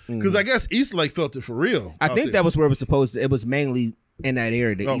wasn't because I guess East Lake felt it for real. I think that was where it was supposed to. It was mainly in that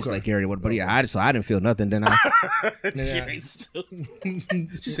area, the East Lake area. But yeah, I didn't feel nothing. Then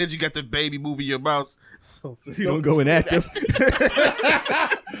she said you got the baby moving your mouth, so you don't go inactive.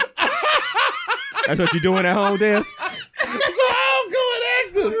 That's what you're doing at home, Dan? So I'm going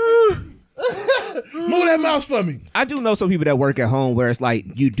active. Move that mouse for me. I do know some people that work at home where it's like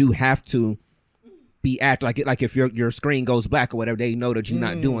you do have to be active, like if your screen goes black or whatever, they know that you're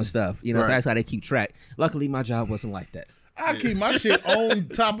not doing stuff. So that's how they keep track. Luckily, my job wasn't like that. I keep my shit on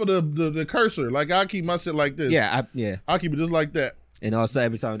top of the cursor. Like I keep my shit like this. Yeah, I keep it just like that. And also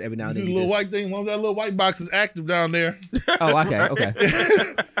every now and then, see the little white thing. One of that little white box is active down there. Oh, okay.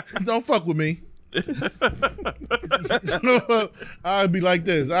 Don't fuck with me. I'd be like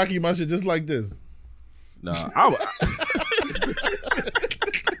this. I keep my shit just like this. No,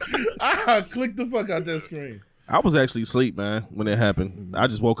 I clicked the fuck out that screen. I was actually asleep, man, when it happened. I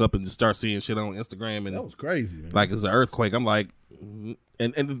just woke up and just start seeing shit on Instagram, and that was crazy, man. Like it's an earthquake. I'm like, and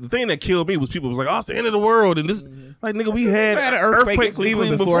the thing that killed me was people was like, "Oh, it's the end of the world," and this, like, nigga, we had an earthquake in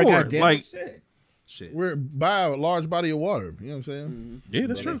Cleveland before. Like, shit. We're by a large body of water. You know what I'm saying? Yeah,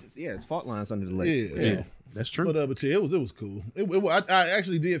 that's true. It's fault lines under the lake. Yeah, that's true. But yeah, it was cool. I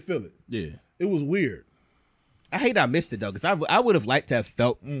actually did feel it. Yeah, it was weird. I hate I missed it though, because I would have liked to have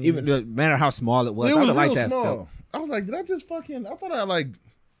felt, even no matter how small it was. It was I would have liked to real have small. felt. I was like, did I just fucking? I thought I had like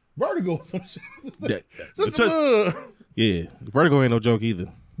vertigo or some shit. Yeah, vertigo ain't no joke either.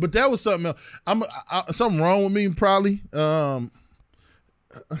 But that was something else. Something wrong with me probably. All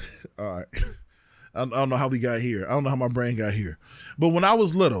right. I don't know how we got here. I don't know how my brain got here. But when I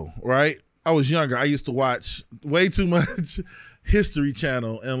was little, right, I was younger, I used to watch way too much History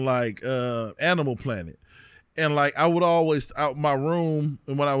Channel and like Animal Planet. And like I would always out my room,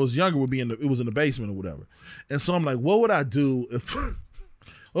 and when I was younger would be in the basement or whatever. And so I'm like, what would I do if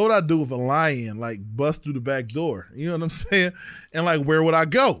a lion like bust through the back door? You know what I'm saying? And like, where would I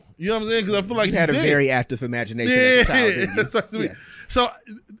go? You know what I'm saying? Because I feel like you had a very active imagination as a child, didn't you? So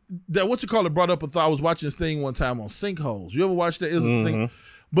that brought up a thought. I was watching this thing one time on sinkholes. You ever watch that? It's a thing,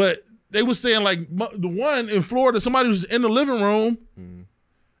 but they were saying like the one in Florida, somebody was in the living room, and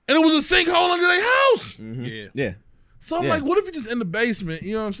it was a sinkhole under their house. Yeah. So I'm like, what if you're just in the basement?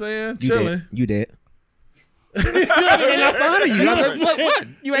 You know what I'm saying? Chilling. You dead. They're not finding you. What?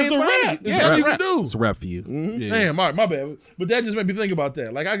 You ain't it's a rap. It's what you can do. It's a rap for you. Yeah. Damn, my bad. But that just made me think about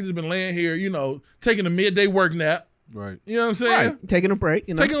that. Like I could just been laying here, taking a midday work nap. Right. You know what I'm saying? Right. Taking a break.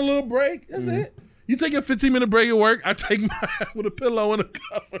 Taking a little break. That's it. You take a 15-minute break at work. I take mine with a pillow and a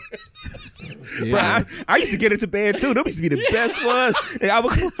cover. Yeah. I used to get into bed too. Them used to be the best ones. And I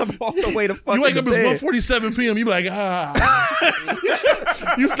would come all the way to fucking You wake up bed. at 1:47 p.m. You be like,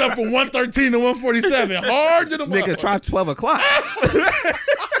 You slept from 1:13 to 1:47. Hard to the nigga, try 12 o'clock.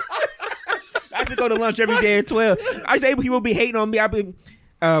 I should go to lunch every day at 12. I say people be hating on me. I be,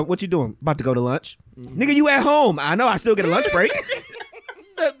 what you doing? About to go to lunch. Nigga, you at home. I know I still get a lunch break.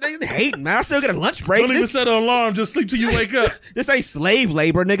 They hating, man. I still get a lunch break. Don't even set an alarm. Just sleep till you wake up. This ain't slave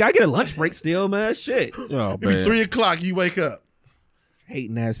labor, nigga. I get a lunch break still, man. Shit. Oh, man. Every 3 o'clock you wake up.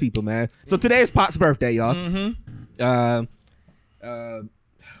 Hating ass people, man. So today is Pot's birthday, y'all.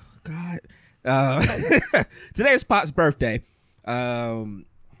 Today is Pot's birthday.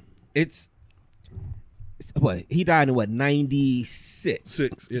 It's what he died in 96.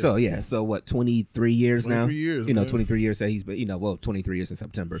 Yeah. So yeah, so what 23 years now? 23 years, 23 years that he's been 23 years in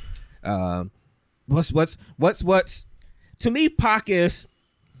September. What's to me Pac is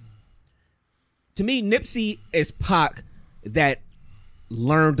Nipsey is Pac that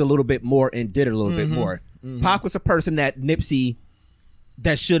learned a little bit more and did a little bit more. Pac was a person that Nipsey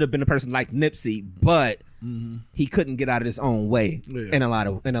that should have been a person like Nipsey, but he couldn't get out of his own way in a lot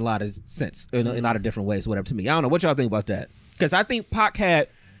of sense, in a lot of different ways, whatever. To me, I don't know what y'all think about that, because I think Pac had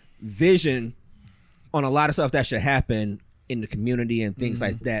vision on a lot of stuff that should happen in the community and things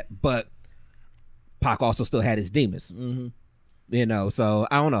like that, but Pac also still had his demons. Mm-hmm. You know, so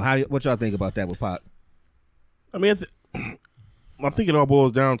I don't know what y'all think about that with Pac. I mean, I think it all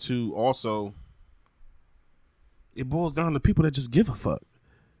boils down to also. It boils down to people that just give a fuck.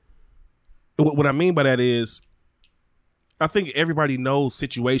 What I mean by that is, I think everybody knows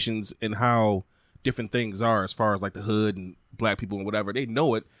situations and how different things are as far as like the hood and black people and whatever. They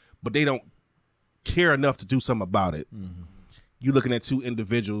know it, but they don't care enough to do something about it. Mm-hmm. You looking at two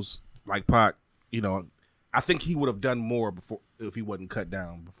individuals like Pac, you know, I think he would have done more before if he wasn't cut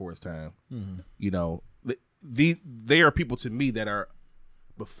down before his time. Mm-hmm. You know, they are people to me that are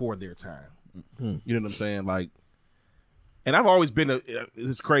before their time. Mm-hmm. You know what I'm saying? Like, and I've always been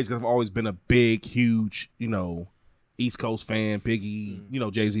it's crazy because I've always been a big, huge, you know, East Coast fan, Biggie, you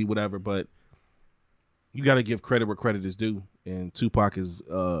know, Jay-Z, whatever, but you got to give credit where credit is due. And Tupac is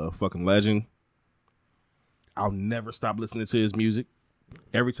a fucking legend. I'll never stop listening to his music.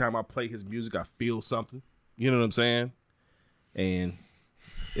 Every time I play his music, I feel something. You know what I'm saying? And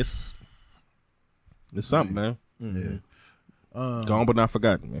it's something, man. Yeah. Gone but not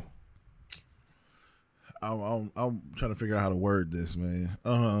forgotten, man. I'm trying to figure out how to word this, man.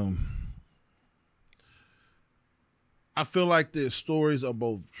 I feel like the stories are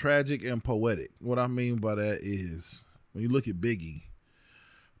both tragic and poetic. What I mean by that is when you look at Biggie,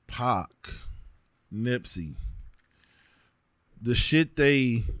 Pac, Nipsey, the shit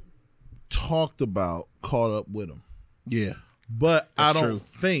they talked about caught up with them. Yeah. But That's I don't true.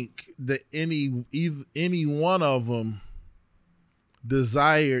 think that any one of them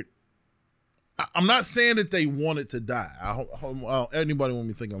desired. I'm not saying that they wanted to die. I don't anybody want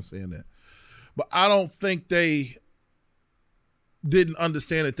me to think I'm saying that. But I don't think they didn't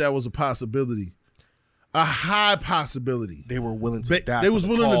understand that was a possibility. A high possibility. They were willing to die. They was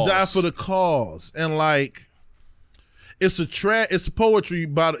willing to die for the cause. And like it's a poetry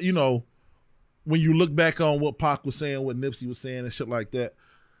about, you know, when you look back on what Pac was saying, what Nipsey was saying and shit like that.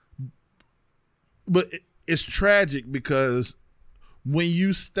 But it's tragic because when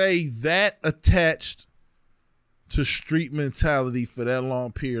you stay that attached to street mentality for that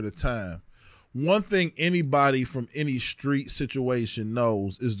long period of time, one thing anybody from any street situation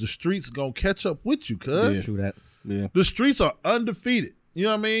knows is the streets gonna catch up with you, cuz. Yeah, true that. Yeah. The streets are undefeated. You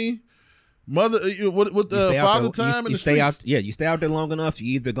know what I mean? With the father time in the streets. You stay out there long enough,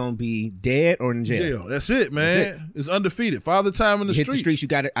 you either gonna be dead or in jail. That's it, man. It's undefeated. Father time in the streets. Hit the streets, you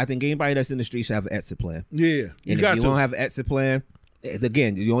got it. I think anybody that's in the streets should have an exit plan. Yeah, and if you don't have an exit plan,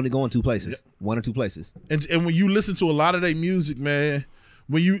 again, you only go in two places, one or two places. And when you listen to a lot of their music, man,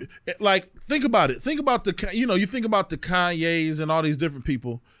 when you like think about it, think about you think about the Kanyes and all these different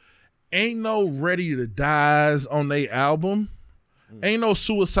people. Ain't no Ready to Dies on their album. Ain't no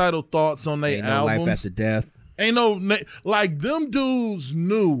Suicidal Thoughts on their album. Life After Death. Ain't no like them dudes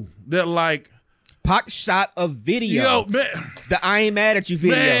knew that like Pac shot a video. Yo, man. The I Ain't Mad at You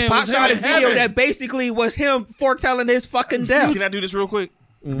video. Man, Pac shot a video heaven. that basically was him foretelling his fucking death. Can I do this real quick?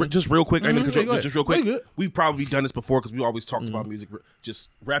 Just real quick. Just real quick. We've probably done this before because we always talked about music.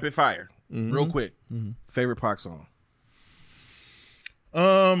 Just rapid fire. Real quick. Favorite Pac song?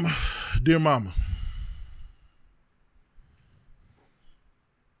 Dear Mama.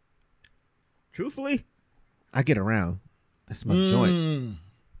 Truthfully, I Get Around. That's my joint.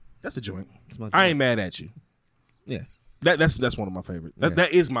 That's a joint. My I Ain't Mad at You. Yeah. That's one of my favorites.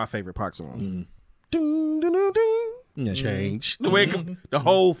 That is my favorite Pac song. Dun, dun, dun, dun. Change. The way the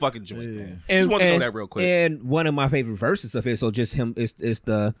whole fucking joint, man. Just want to know that real quick. And one of my favorite verses of it, so just him, it's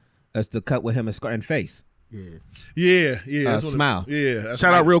the cut with him and Face. Yeah. Smile.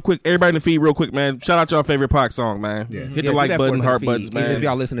 Shout out real quick, everybody in the feed, real quick, man. Shout out y'all favorite Pac song, man. Yeah. Hit the like button, heart buttons, man. Even if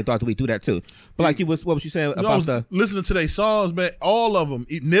y'all listen to Thought to We, do that too. But like what was you saying about the listening to their songs, man? All of them.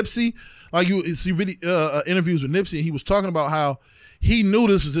 Nipsey, like you see video interviews with Nipsey, and he was talking about how he knew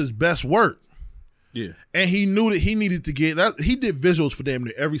this was his best work. Yeah, and he knew that he needed to get that. He did visuals for damn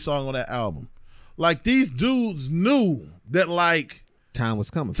near every song on that album. Like these dudes knew that like. Time was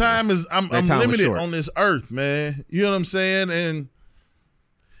coming. I'm limited on this earth, man. You know what I'm saying? And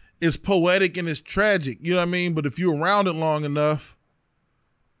it's poetic and it's tragic. You know what I mean? But if you're around it long enough,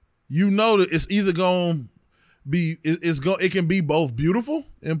 you know that it's either going to be, it can be both beautiful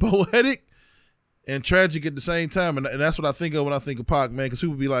and poetic and tragic at the same time. And that's what I think of when I think of Pac, man. Because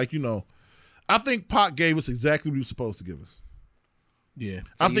people be like, you know, I think Pac gave us exactly what he was supposed to give us. Yeah.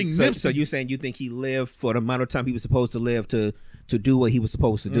 So Nipsey. So you're saying you think he lived for the amount of time he was supposed to live to do what he was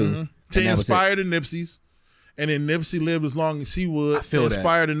supposed to do. To inspire the Nipseys. And then Nipsey lived as long as he would to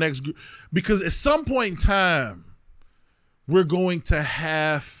inspire the next group. Because at some point in time, we're going to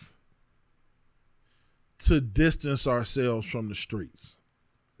have to distance ourselves from the streets.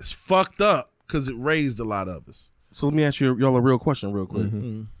 It's fucked up because it raised a lot of us. So let me ask y'all a real question real quick.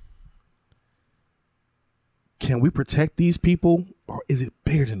 Mm-hmm. Can we protect these people, or is it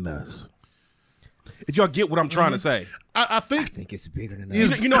bigger than us? If y'all get what I'm trying to say. I think it's bigger than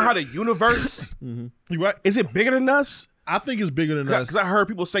us. You know how the universe, you right? is it bigger than us? I think it's bigger than us. Because I heard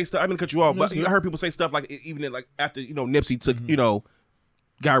people say stuff. I'm gonna cut you off, but I heard people say stuff like even like after Nipsey took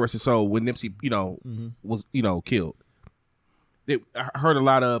God rest his soul when Nipsey was killed. I heard a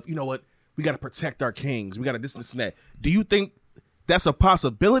lot of what we got to protect our kings. We got to this and that. Do you think that's a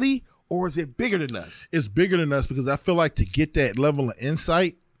possibility, or is it bigger than us? It's bigger than us because I feel like to get that level of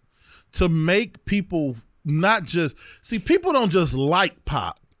insight, to make people not just see, people don't just like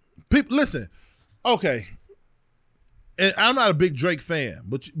pop. People listen, okay. And I'm not a big Drake fan,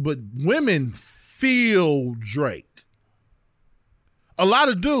 but women feel Drake. A lot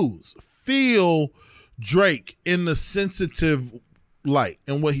of dudes feel Drake in the sensitive light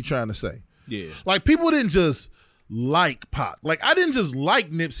and what he's trying to say. Yeah. Like people didn't just like pop. Like I didn't just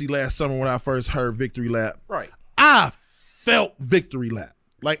like Nipsey last summer when I first heard Victory Lap. Right. I felt Victory Lap.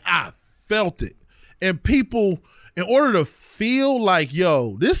 Like I felt it. And people, in order to feel like,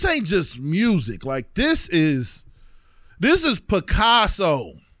 yo, this ain't just music. Like this is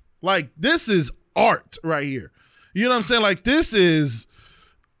Picasso. Like this is art right here. You know what I'm saying? Like this is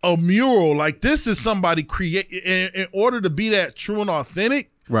a mural. Like this is somebody create. In order to be that true and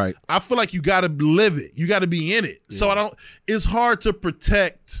authentic, right? I feel like you got to live it. You got to be in it. Yeah. So it's hard to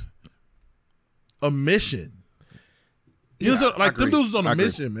protect a mission. You know, like them dudes on a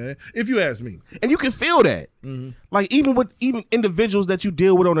mission, man. If you ask me, and you can feel that, like even individuals that you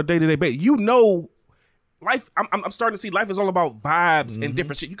deal with on a day-to-day basis, life. I'm starting to see life is all about vibes and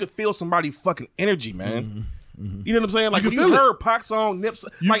different shit. You can feel somebody's fucking energy, man. You know what I'm saying? Like when you heard Pac song, Nip,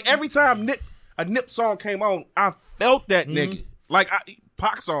 like every time a Nip song came on, I felt that nigga. Like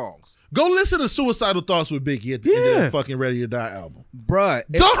Pac songs. Go listen to Suicidal Thoughts with Biggie at the fucking Ready to Die album. Bruh.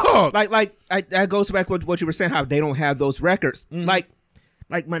 Dog! That goes back to what you were saying, how they don't have those records. Like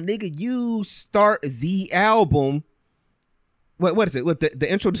my nigga, you start the album. What is it? What the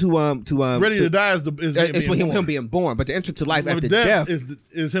intro to Ready to Die is him being born, but the intro to Life After Death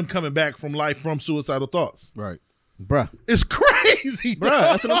is him coming back from life from suicidal thoughts. Right. Bruh. It's crazy. Bruh,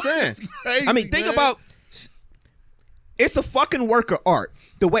 that's what I'm saying. It's crazy, I mean, think about it's a fucking work of art.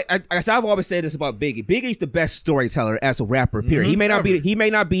 The way I've always said this about Biggie. Biggie's the best storyteller as a rapper, period. He may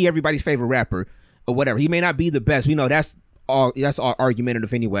not be everybody's favorite rapper or whatever. He may not be the best. We know that's all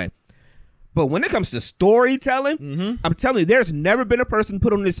argumentative anyway. But when it comes to storytelling, I'm telling you, there's never been a person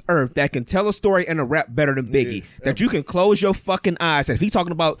put on this earth that can tell a story and a rap better than Biggie. That you can close your fucking eyes. And if he's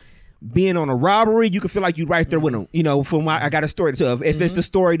talking about being on a robbery, you can feel like you right there with him. You know, I got a story to tell. If it's the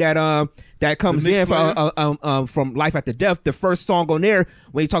story that comes in from Life After Death, the first song on there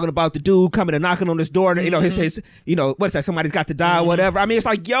when he's talking about the dude coming and knocking on his door, you know, his what is that? Somebody's got to die or whatever. I mean, it's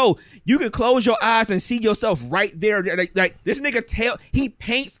like, yo, you can close your eyes and see yourself right there. Like this nigga he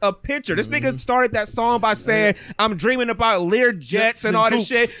paints a picture. This nigga started that song by saying, "I'm dreaming about Lear jets and all this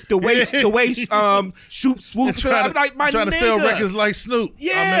shit." The way shoot swoops. I'm like, my trying nigga. to sell records like Snoop.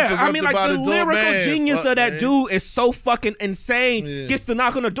 Yeah, I mean, like the lyrical genius of that dude is so fucking insane. Yeah. Gets to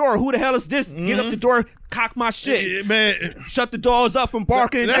knock on the door. Who the hell is this? Get up the door, cock my shit. Man. Shut the doors up from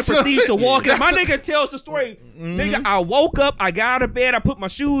barking and proceeds to walk in. My nigga tells the story. Nigga, I woke up, I got out of bed, I put my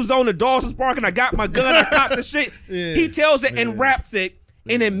shoes on, the dogs was barking, I got my gun, I copped the shit. Yeah. He tells it and raps it,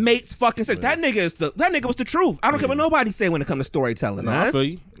 and it makes fucking sense. That nigga was the truth. I don't care what nobody say when it comes to storytelling, man. I feel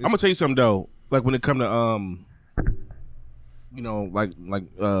you. I'm gonna tell you something though. Like when it come to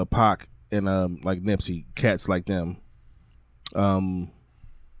like Pac and like Nipsey, cats like them.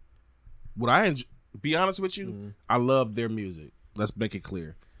 What I be honest with you, I love their music. Let's make it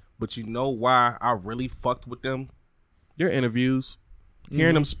clear. But you know why I really fucked with them? Their interviews,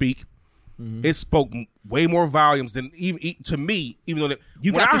 hearing them speak, it spoke way more volumes than even to me. Even though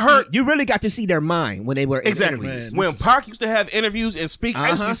you really got to see their mind when they were in interviews. When Pac used to have interviews and speak,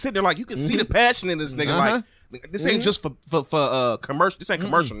 I used to be sitting there like you can see the passion in this nigga. Like this ain't just for commercial. This ain't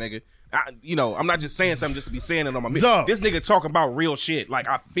commercial, nigga. I'm not just saying something just to be saying it on my music. This nigga talking about real shit. Like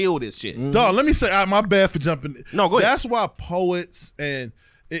I feel this shit. Dog, let me say, my bad for jumping. No, go ahead. That's why poets and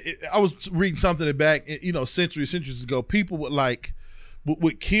I was reading something back, centuries ago. People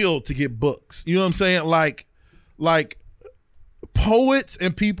would kill to get books. You know what I'm saying? Like poets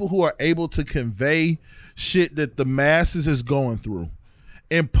and people who are able to convey shit that the masses is going through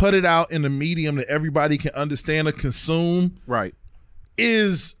and put it out in a medium that everybody can understand or consume. Right.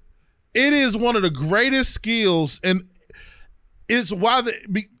 It is one of the greatest skills, and it's why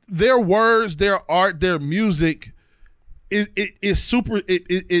their words, their art, their music is super.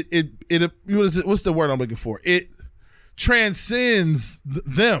 What's the word I'm looking for? It transcends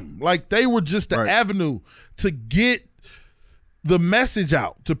them. Like they were just the avenue to get the message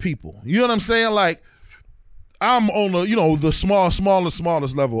out to people. You know what I'm saying? Like I'm on the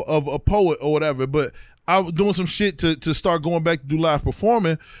smallest level of a poet or whatever, but I was doing some shit to start going back to do live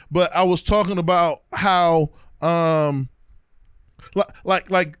performing. But I was talking about how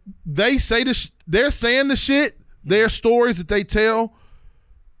like they say this, they're saying the shit, their stories that they tell.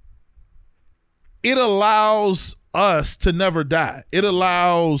 It allows us to never die. It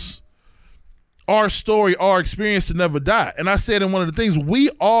allows our story, our experience to never die. And I said in one of the things, we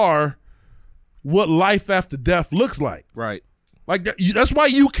are what life after death looks like. Right. Like that's why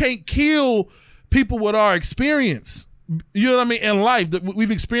you can't kill people with our experience. You know what I mean? In life,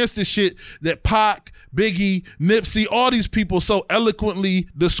 we've experienced this shit that Pac, Biggie, Nipsey, all these people so eloquently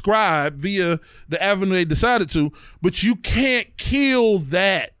describe via the avenue they decided to, but you can't kill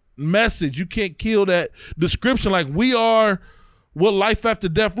that message. You can't kill that description. Like we are what life after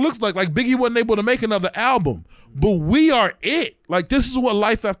death looks like. Like Biggie wasn't able to make another album, but we are it. Like this is what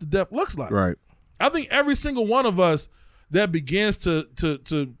life after death looks like. Right. I think every single one of us that begins to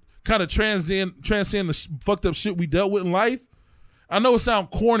kind of transcend the fucked up shit we dealt with in life. I know it sounds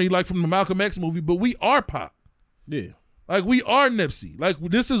corny, like from the Malcolm X movie, but we are Pac. Yeah. Like we are Nipsey. Like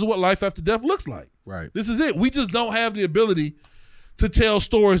this is what life after death looks like. Right. This is it. We just don't have the ability to tell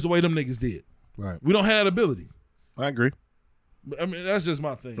stories the way them niggas did. Right. We don't have that ability. I agree. I mean, that's just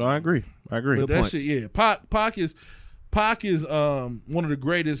my thing. No, I agree. But that shit, yeah. Pac is one of the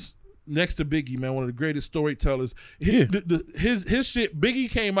greatest. Next to Biggie, man, one of the greatest storytellers. Yeah. His shit, Biggie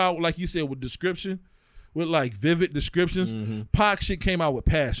came out, like you said, with description, with like vivid descriptions. Mm-hmm. Pac shit came out with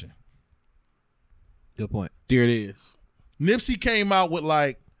passion. Good point. There it is. Nipsey came out with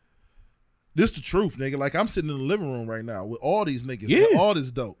like, this the truth, nigga. Like I'm sitting in the living room right now with all these niggas, and all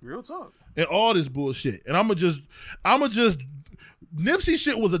this dope, real talk, and all this bullshit. And I'ma just Nipsey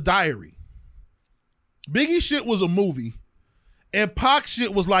shit was a diary. Biggie shit was a movie. And Pac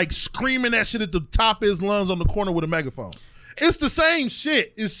shit was like screaming that shit at the top of his lungs on the corner with a megaphone. It's the same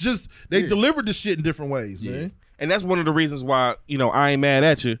shit. It's just they delivered the shit in different ways, man. And that's one of the reasons why, I ain't mad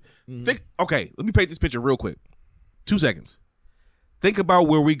at you. Mm-hmm. Okay, let me paint this picture real quick. 2 seconds. Think about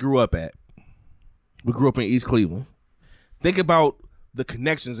where we grew up at. We grew up in East Cleveland. Think about the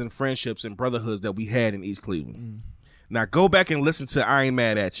connections and friendships and brotherhoods that we had in East Cleveland. Mm-hmm. Now go back and listen to I Ain't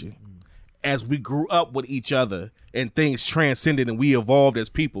Mad at You. As we grew up with each other and things transcended and we evolved as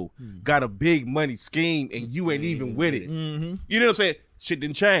people, got a big money scheme and you ain't even with it. Mm-hmm. You know what I'm saying? Shit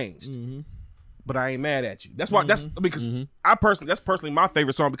didn't change. Mm-hmm. But I ain't mad at you. That's why that's because that's personally my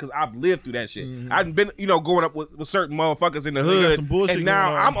favorite song because I've lived through that shit. I've been, growing up with certain motherfuckers in the hood. And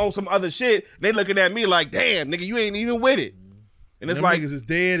now I'm on some other shit. They looking at me like, damn, nigga, you ain't even with it. And it's like, niggas is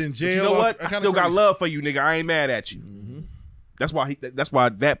dead in jail. You know what? I still got love for you, nigga. I ain't mad at you. That's why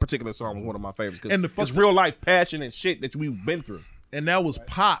that particular song was one of my favorites. Because it's real life passion and shit that we've been through. And that was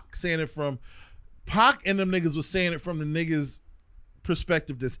Pac saying it from Pac and them niggas was saying it from the niggas'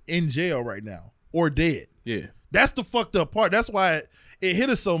 perspective that's in jail right now or dead. Yeah. That's the fucked up part. That's why it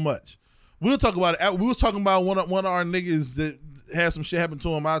hit us so much. We'll talk about it. We was talking about one of our niggas that had some shit happen to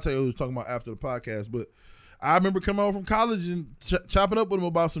him. I'll tell you what we was talking about after the podcast. But I remember coming home from college and chopping up with him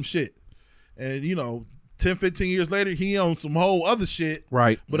about some shit. And 10, 15 years later, he on some whole other shit.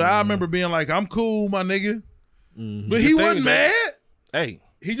 Right. But I remember being like, I'm cool, my nigga. But he wasn't mad. Hey.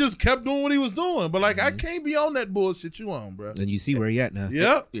 He just kept doing what he was doing. But like, I can't be on that bullshit you on, bro. And you see where he at now.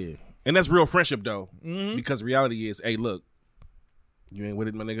 Yep. Yeah. And that's real friendship, though. Because reality is, hey, look, you ain't with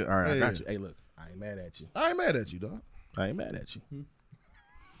it, my nigga? All right, I got you. Hey, look, I ain't mad at you. I ain't mad at you, dog. I ain't mad at you.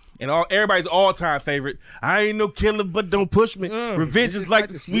 And everybody's all-time favorite, I ain't no killer, but don't push me. Revenge is like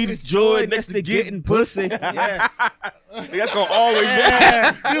the sweetest joy next to getting pussy. Yes. That's going to always be.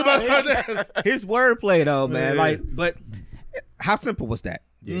 His wordplay, though, man. Yeah. But how simple was that?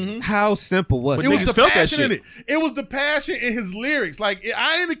 Yeah. How simple was it? It was the passion in it. It was the passion in his lyrics. Like,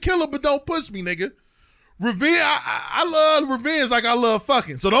 I ain't a killer, but don't push me, nigga. Revenge, I love revenge like I love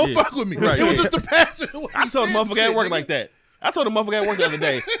fucking, so don't fuck with me. Right, it was just the passion. I told the motherfucker it work like that. I told the motherfucker at work the other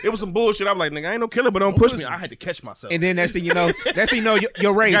day. It was some bullshit. I'm like, nigga, I ain't no killer, but don't push me. I had to catch myself. And then next thing you know,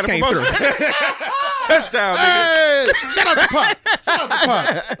 your raise came through. Touchdown, nigga. Hey, shout out to Pac.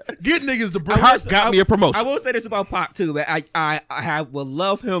 Get niggas the break. Pac got me a promotion. I will say this about Pac too, but I will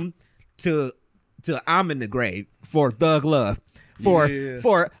love him to I'm in the grave for Thug Love.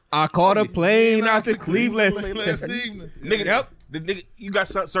 For I caught a plane out to Cleveland. Nigga, yep. The nigga, you got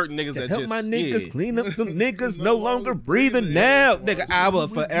certain niggas that help just my niggas clean up some niggas no longer breathing now. Nigga, I will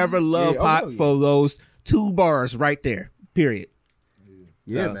forever love Pac for those 2 bars right there. Period.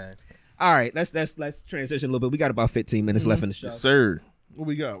 Yeah, So, man. All right, let's transition a little bit. We got about 15 minutes left in the show. Yes, sir. What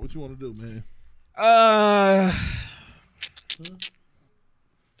we got? What you want to do, man? I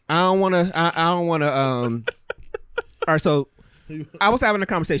don't want to. I don't want to. All right, so I was having a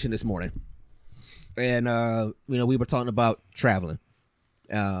conversation this morning, and we were talking about traveling.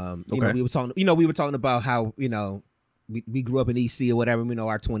 We were talking about how we grew up in EC or whatever. We know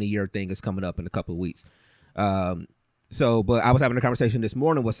our 20-year thing is coming up in a couple of weeks. But I was having a conversation this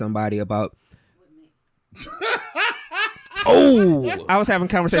morning with somebody about. I was having a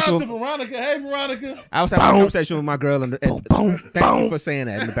conversation. Shout out to Veronica. Hey, Veronica. I was having a conversation with my girl, and thank you for saying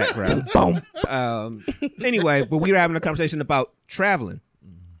that in the background. Anyway, but we were having a conversation about traveling,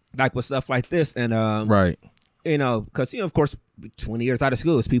 like with stuff like this, and Right. Because of course, 20 years out of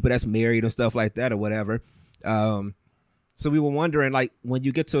school is people that's married and stuff like that or whatever. So we were wondering, like, when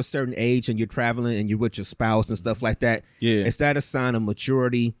you get to a certain age and you're traveling and you're with your spouse and stuff like that, is that a sign of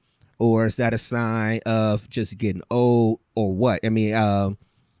maturity, or is that a sign of just getting old, or what? I mean,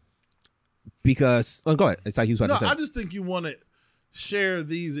 because go ahead. It's like you was about to say. I just think you want to share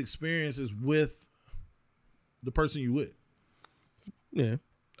these experiences with the person you with. Yeah.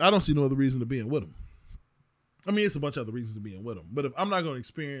 I don't see no other reason to being with them. I mean, it's a bunch of other reasons to being with them. But if I'm not going to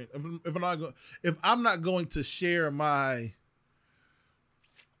experience, if I'm not going to share my,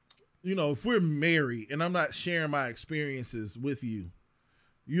 if we're married and I'm not sharing my experiences with you,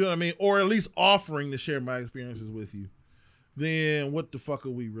 you know what I mean? Or at least offering to share my experiences with you, then what the fuck are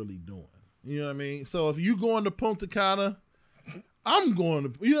we really doing? You know what I mean? So if you going to Punta Cana, I'm going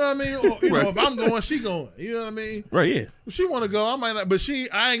to, you know what I mean? Or, Right. if I'm going, she going. You know what I mean? Right, yeah. If she want to go, I might not, but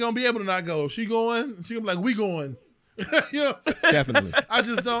I ain't going to be able to not go. If she going, she going to be like, we going. You know what I'm saying? Definitely. I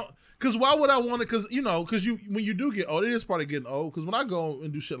just don't, because why would I want to, because when you do get old, it is part of getting old, because when I go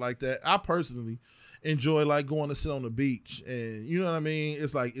and do shit like that, I personally enjoy like going to sit on the beach, and you know what I mean?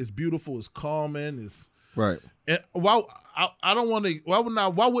 It's like, it's beautiful, it's calming, it's, Right. and I don't want to. Why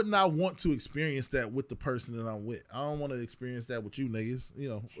wouldn't I want to experience that with the person that I'm with? I don't want to experience that with you niggas.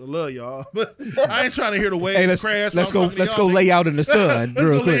 I love y'all, but I ain't trying to hear the waves crash. Let's go lay out in the sun let's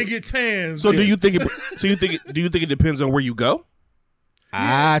real go quick. lay and get tans. So do you think it depends on where you go?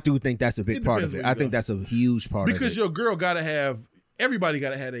 I do think that's a big It part of depends it. where I you think go. that's a huge part of it. Because your girl gotta have. Everybody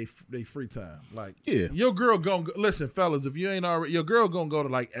gotta have their free time. Like, Yeah. your girl gonna go, listen, fellas. If you ain't already, your girl gonna go to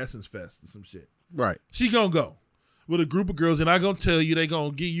like Essence Fest or some shit. Right. She gonna go with a group of girls, and I gonna tell you they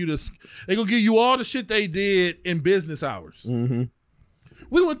gonna give you this. They gonna give you all the shit they did in business hours. Mm-hmm.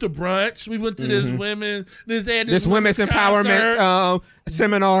 We went to brunch. We went to this This women's empowerment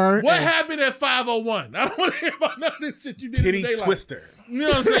seminar. What happened at 501? I don't want to hear about none of this shit you did. Titty in the daylight. twister. You know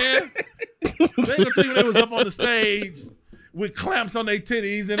what I'm saying? They gonna tell you they was up on the stage with clamps on their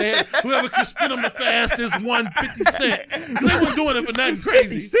titties, and they had, whoever could spin them the fastest won 50 cents. They weren't doing it for nothing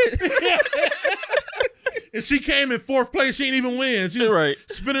crazy. And she came in fourth place. She ain't even win. She was Right.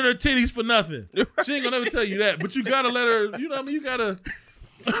 spinning her titties for nothing. She ain't gonna ever tell you that. But you gotta let her. You know what I mean? You gotta.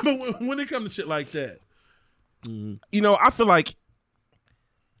 But when it comes to shit like that, I feel like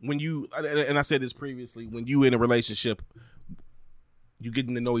when you, and I said this previously, when you in a relationship, you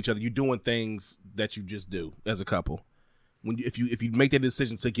getting to know each other, you doing things that you just do as a couple. If you make that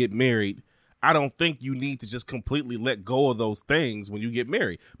decision to get married, I don't think you need to just completely let go of those things when you get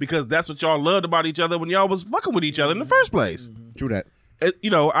married, because that's what y'all loved about each other when y'all was fucking with each other in the first place. True that.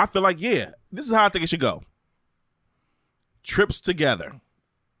 I feel like, this is how I think it should go. Trips together.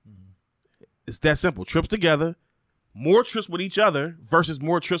 It's that simple. Trips together, more trips with each other versus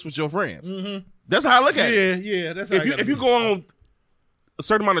more trips with your friends. Mm-hmm. That's how I look at it. Yeah. That's how If you go on a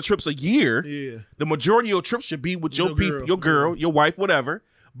certain amount of trips a year, the majority of your trips should be with your people, your girl, your wife, whatever.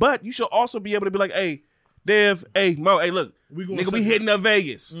 But you should also be able to be like, hey, Dev, hey, Mo, hey, look, we hitting up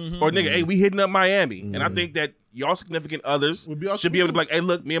Vegas. Mm-hmm. Or nigga, hey, we hitting up Miami. Mm-hmm. And I think that y'all significant others should be able to be like, hey,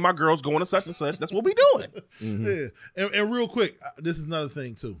 look, me and my girls going to such and such. That's what we doing. Mm-hmm. Yeah. And real quick, this is another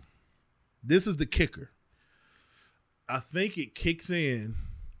thing too. This is the kicker. I think it kicks in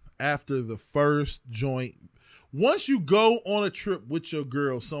after the first joint. Once you go on a trip with your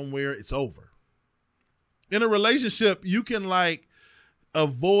girl somewhere, it's over. In a relationship, you can like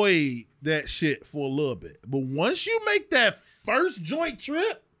avoid that shit for a little bit. But once you make that first joint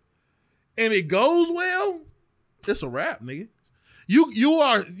trip and it goes well, it's a wrap, nigga. You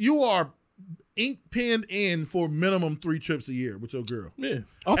are ink penned in for minimum 3 trips a year with your girl. Yeah.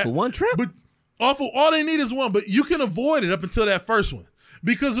 For one trip? But all they need is one, but you can avoid it up until that first one.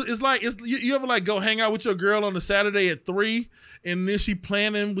 Because it's like, you ever like go hang out with your girl on a Saturday at 3 and then she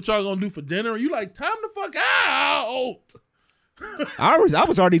planning what y'all gonna do for dinner, and you like, time the fuck out. I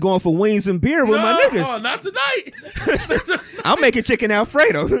was already going for wings and beer with my niggas. No, not tonight. I'm making chicken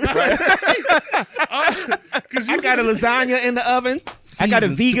Alfredo. I got a lasagna in the oven. Seasoned. I got a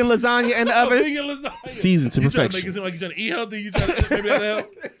vegan lasagna in the oven. Vegan lasagna. Seasoned to You trying to perfection. make it seem like you're trying to eat healthy. You trying to maybe that'll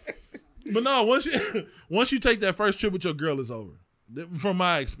help. But no, once you take that first trip with your girl, it's over. From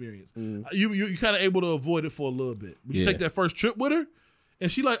my experience, you kind of able to avoid it for a little bit. But you take that first trip with her,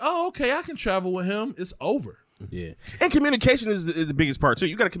 and she like, oh, okay, I can travel with him. It's over. Yeah, and communication is the biggest part too.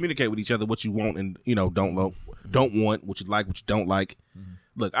 You got to communicate with each other what you want and don't want, what you like, what you don't like.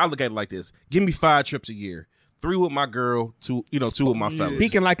 Look, I look at it like this: give me 5 trips a year, 3 with my girl, 2 with my fellas.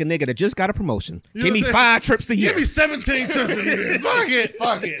 Speaking like a nigga that just got a promotion. You Give me 5 trips a year. Give me 17 trips a year. Fuck it.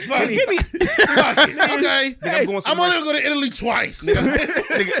 Fuck it. Okay. Nigga, I'm only going to Italy twice.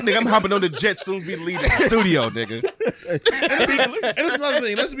 nigga, I'm hopping on the jet soon as we leave the studio, nigga. And it's another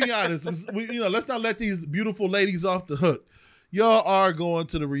thing. Let's be honest. Let's not let these beautiful ladies off the hook. Y'all are going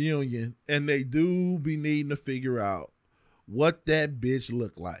to the reunion, and they do be needing to figure out what that bitch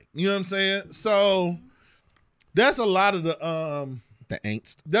look like. You know what I'm saying? So that's a lot of the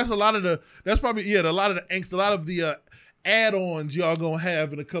angst. That's a lot of the. That's probably a lot of the angst. A lot of the add-ons y'all gonna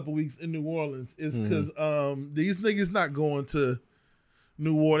have in a couple weeks in New Orleans is because these niggas not going to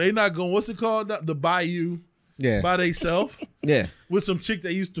New Orleans. They not going. What's it called? The Bayou. Yeah. By theyself. Yeah. With some chick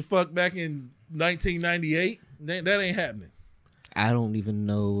they used to fuck back in 1998. That ain't happening. I don't even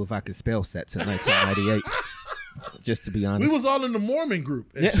know if I could spell sets in 1998. Just to be honest. We was all in the Mormon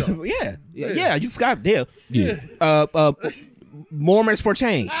group. Yeah. You forgot there. Yeah. Mormons for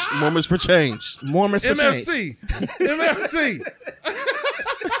Change. Mormons for Change. Mormons for Change. MFC.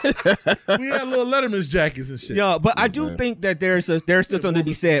 We had little Letterman's jackets and shit. Yeah, but I do think that there's still something to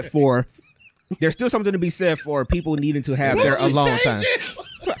be said for. There's still something to be said for people needing to have their alone time.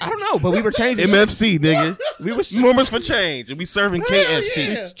 I don't know, but we were changing MFC, nigga. We were Mormons for Change, and we serving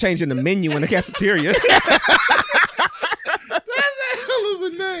KFC. Yeah. changing the menu in the cafeteria. That's a hell of a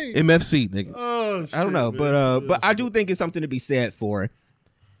name. MFC, nigga. Oh, shit, I don't know, but I do think it's something to be said for.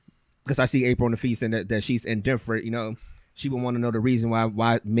 Because I see April on the feast and that she's indifferent. She would want to know the reason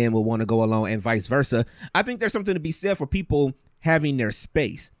why men would want to go alone and vice versa. I think there's something to be said for people having their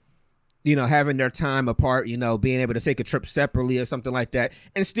space. Having their time apart, being able to take a trip separately or something like that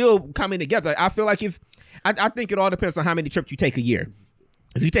and still coming together. I feel like I think it all depends on how many trips you take a year.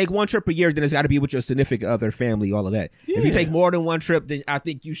 If you take 1 trip a year, then it's got to be with your significant other, family, all of that. Yeah. If you take more than 1 trip, then I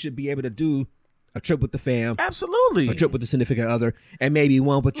think you should be able to do a trip with the fam. Absolutely. A trip with the significant other and maybe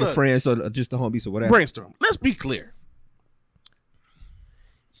one with your friends or just the homies or whatever. Brainstorm. Let's be clear.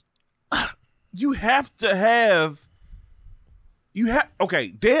 You have to have... Okay,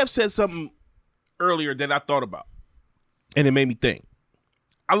 Dev said something earlier that I thought about, and it made me think.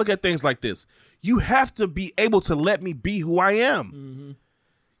 I look at things like this. You have to be able to let me be who I am. Mm-hmm.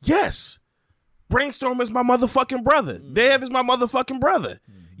 Yes. Brainstorm is my motherfucking brother. Mm-hmm. Dev is my motherfucking brother.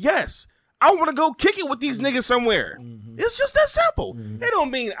 Mm-hmm. Yes. I want to go kick it with these niggas somewhere. Mm-hmm. It's just that simple. Mm-hmm. It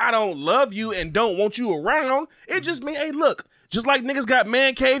don't mean I don't love you and don't want you around. It just mean, hey, look, just like niggas got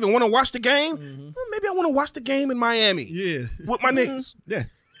man cave and want to watch the game, well, maybe I want to watch the game in Miami. Yeah. With my niggas. Yeah.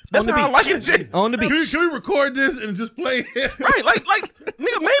 That's how I like it. Shit. On the beach. Can we record this and just play it? Right, like, nigga,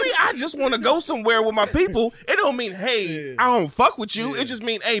 maybe I just want to go somewhere with my people. It don't mean, hey, I don't fuck with you. It just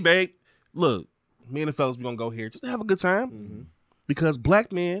mean, hey, babe, look, me and the fellas, we gonna go here just to have a good time. Mm-hmm. Because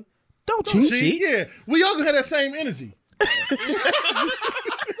black men don't cheat. Yeah. We all gonna have that same energy.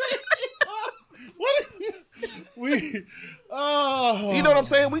 What is it? You know what I'm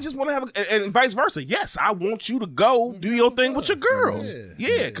saying? We just want to have and vice versa. Yes, I want you to go do your thing with your girls.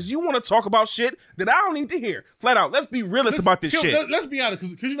 Yeah, because you want to talk about shit that I don't need to hear. Flat out, let's be realist about this shit. Let's be honest,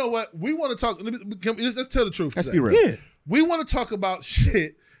 because you know what? We want to talk. Let's tell the truth. Let's be real. Yeah. We want to talk about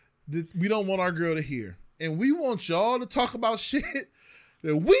shit that we don't want our girl to hear. And we want y'all to talk about shit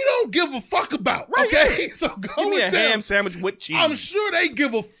that we don't give a fuck about. Right, okay? So go give me a ham sandwich with cheese. I'm sure they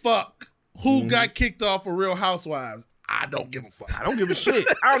give a fuck who got kicked off of Real Housewives. I don't give a fuck. I don't give a shit.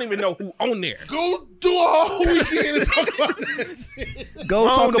 I don't even know who on there. Go do a whole weekend and talk about that shit. Go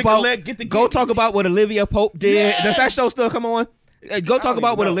talk about what Olivia Pope did. Yeah. Does that show still come on? Go talk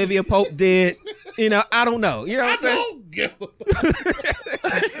about what Olivia Pope did. I don't know. You know what I'm saying?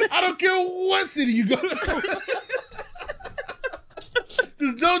 I don't care what city you go to.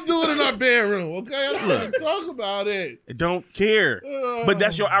 Just don't do it in our bedroom, okay? I don't want to talk about it. I don't care. But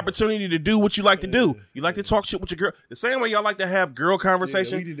that's your opportunity to do what you like to do. You like to talk shit with your girl. The same way y'all like to have girl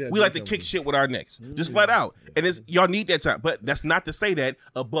conversation, we like to kick shit with our necks. Just flat out. And y'all need that time. But that's not to say that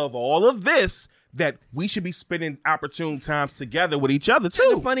above all of this, that we should be spending opportune times together with each other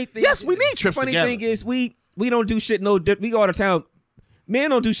too. The funny thing, yes, we need trips together. The funny thing is we don't do shit no. We go out of town. Men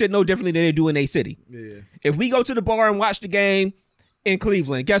don't do shit no differently than they do in a city. Yeah. If we go to the bar and watch the game in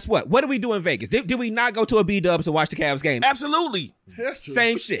Cleveland, guess what? What do we do in Vegas? Did we not go to a B-Dubs to watch the Cavs game? Absolutely. That's true.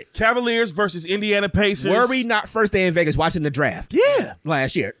 Same shit. Cavaliers versus Indiana Pacers. Were we not first day in Vegas watching the draft? Yeah.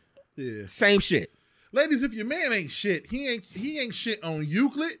 Last year. Yeah. Same shit. Ladies, if your man ain't shit, he ain't shit on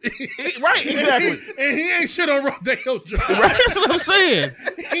Euclid. Right, exactly. And he ain't shit on Rodeo Drive. Right, that's what I'm saying.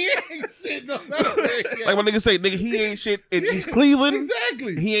 He ain't shit no matter where he Like when niggas say, nigga, he ain't shit in East Cleveland.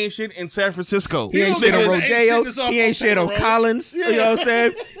 Exactly. He ain't shit in San Francisco. He ain't don't shit on get- Rodeo. ain't shit this off He ain't on shit on Road. Collins. Yeah. You know what I'm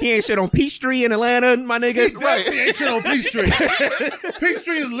saying? He ain't shit on Peachtree in Atlanta, my nigga. Right. He ain't shit on Peachtree.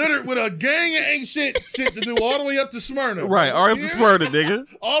 Peachtree is littered with a gang of ain't shit to do all the way up to Smyrna. Right, all right, up to Yeah. Smyrna, nigga.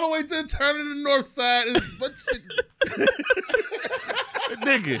 All the way to the turn of the north side.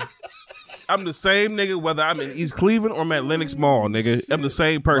 Nigga. I'm the same nigga whether I'm in East Cleveland or I'm at Lenox Mall, nigga. I'm the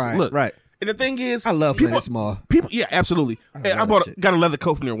same person. Right, Look, right. And the thing is, I love people, Lenox Mall. People, yeah, absolutely. And I love that shit. got a leather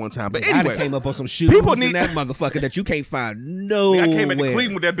coat from there one time. But I done anyway, came up on some shoes people in need- that motherfucker that you can't find nowhere. I came into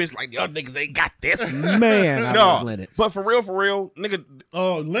Cleveland with that bitch like, y'all niggas ain't got this. Man, I love No, Lennox. but for real, nigga,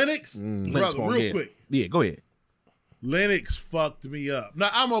 Oh, Lennox? Lenox Brother, Mall, real yeah. quick. Yeah, go ahead. Lennox fucked me up. Now,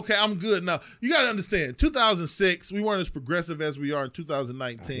 I'm okay. I'm good now. You got to understand, 2006, we weren't as progressive as we are in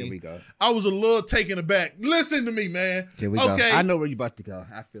 2019. Here we go. I was a little taken aback. Listen to me, man. Here we okay, go. I know where you about to go.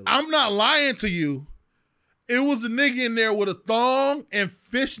 I feel it. I'm not lying to you. It was a nigga in there with a thong and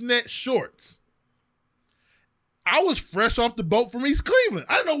fishnet shorts. I was fresh off the boat from East Cleveland.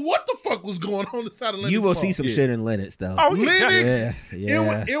 I didn't know what the fuck was going on inside of Lennox You will Mall. see some shit in Lennox though. Oh, yeah. Lennox.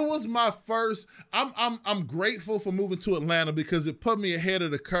 Yeah. It was my first. I'm grateful for moving to Atlanta because it put me ahead of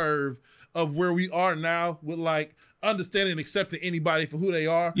the curve of where we are now with like understanding and accepting anybody for who they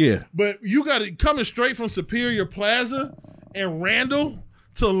are. Yeah. But you got it coming straight from Superior Plaza and Randall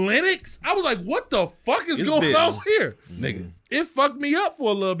to Lennox. I was like, what the fuck is It's going this. on here? Nigga. It fucked me up for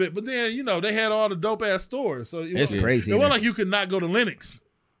a little bit, but then they had all the dope ass stores, so it It's wasn't- crazy, It wasn't man. like you could not go to Lennox.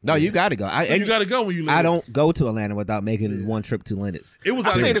 No, you got to go. So you got to go when you live. I there. don't go to Atlanta without making one trip to Lennox. It was I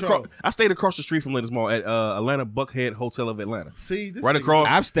out of stayed control. across the street from Lenox Mall at Atlanta Buckhead Hotel of Atlanta. See, this Right nigga- across.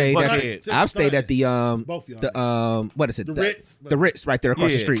 I've stayed Buckhead. at the Both of y'all. what is it? The Ritz. The Ritz right there across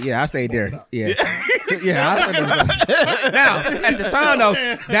the Yeah. street. Yeah, I stayed there. Yeah. Now, at the time though,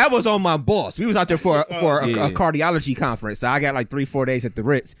 that was on my boss. We was out there for a cardiology conference. So I got like 3-4 days at the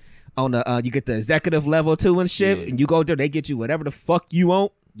Ritz on the you get the executive level too and shit. Yeah. And you go there, they get you whatever the fuck you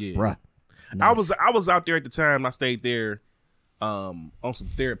want. Yeah. Bruh. I was out there at the time. I stayed there on some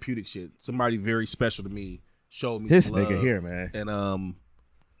therapeutic shit. Somebody very special to me showed me This some nigga love, here, man. and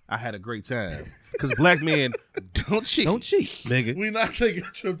I had a great time because black men don't cheat. Don't cheat. nigga. We not taking a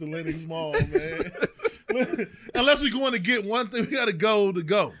trip to Lennox Mall, man. Unless we going to get one thing, we got to go to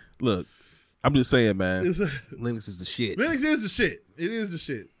go. Look, I'm just saying, man. It's- Linux is the shit. Lennox is the shit. It is the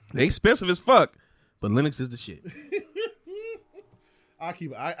shit. They expensive as fuck, but Linux is the shit. I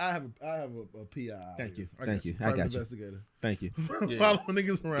keep. I have a PI. out Thank here. you. Thank you. I Private got you. investigator. Thank you. Follow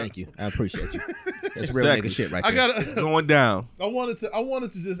niggas around. Thank you. I appreciate you. That's real Exactly. nigga shit right I there. It's got. going down. I wanted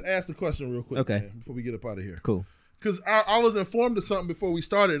to just ask the question real quick, Okay. man, before we get up out of here. Cool. Because I was informed of something before we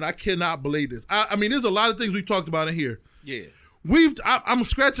started, and I cannot believe this. I mean, there's a lot of things we talked about in here. Yeah. I'm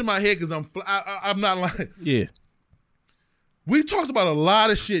scratching my head because I'm not lying. Yeah. We talked about a lot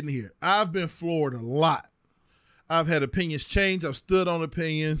of shit in here. I've been floored a lot. I've had opinions change. I've stood on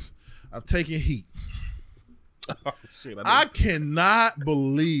opinions. I've taken heat. Oh, shit. I cannot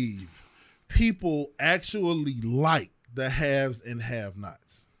believe people actually like the haves and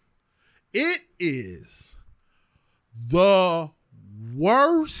have-nots. It is the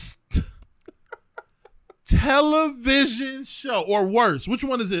worst television show, or worse. Which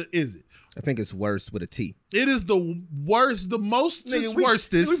one is it? I think it's worse with a T. It is the worst, the most Nigga,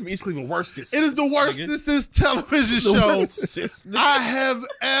 worstest. We from East Cleveland worstest. It is the worstest television show I have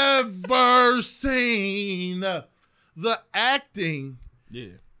ever seen. The acting Yeah.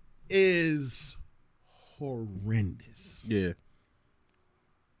 is horrendous. Yeah.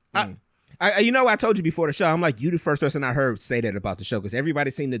 You know, I told you before the show, I'm like, you the first person I heard say that about the show because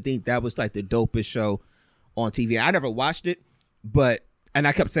everybody seemed to think that was like the dopest show on TV. I never watched it, and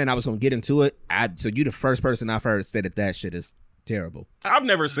I kept saying I was going to get into it. So you the first person I've heard say that shit is terrible. I've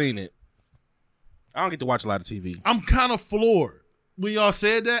never seen it. I don't get to watch a lot of TV. I'm kind of floored. When y'all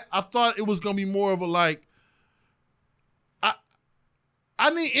said that, I thought it was going to be more of a like, I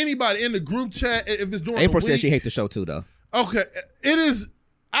need anybody in the group chat, if it's during April the said week. she hates the show too, though. Okay, it is.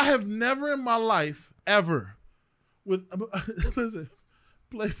 I have never in my life ever, listen,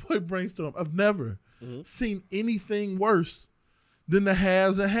 Playboy Brainstorm. I've never seen anything worse than the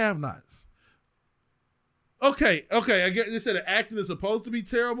haves and have-nots. Okay. I get they said the acting is supposed to be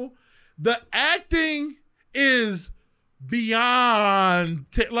terrible. The acting is beyond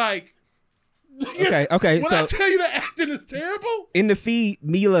like. Okay. When I tell you the acting is terrible, in the feed,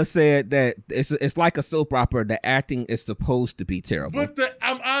 Mila said that it's like a soap opera. The acting is supposed to be terrible. But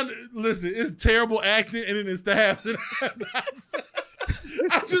listen, it's terrible acting, and then it's the haves and have-nots.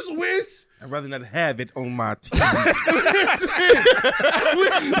 I just wish. I'd rather not have it on my TV.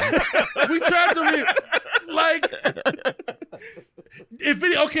 we tried to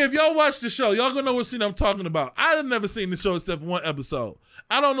if y'all watch the show, y'all gonna know what scene I'm talking about. I have never seen the show except for one episode.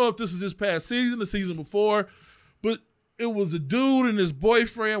 I don't know if this is this past season, the season before, but it was a dude and his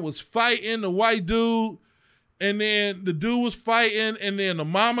boyfriend was fighting, the white dude, and then the dude was fighting, and then the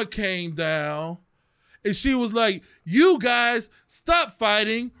mama came down, and she was like, "You guys stop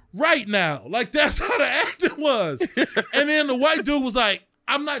fighting right now." Like, that's how the acting was. And then the white dude was like,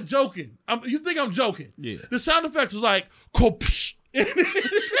 "I'm not joking. You think I'm joking?" Yeah. The sound effects was like, "Kopsh." And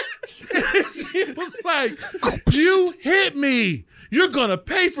she was like, "You hit me. You're gonna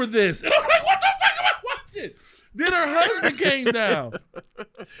pay for this." And I'm like, "What the fuck am I watching?" Then her husband came down,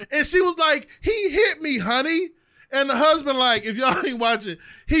 and she was like, "He hit me, honey." And the husband, like, if y'all ain't watching,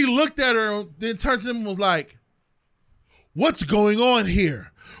 he looked at her and then turned to him and was like, "What's going on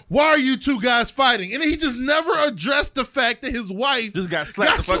here? Why are you two guys fighting?" And he just never addressed the fact that his wife just got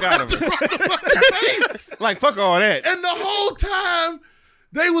slapped the fuck out of her. Like, fuck all that. And the whole time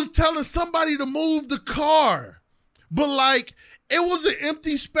they was telling somebody to move the car. But like, it was an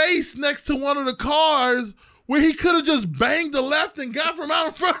empty space next to one of the cars where he could have just banged the left and got from out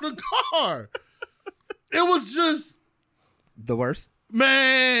in front of the car. It was just the worst.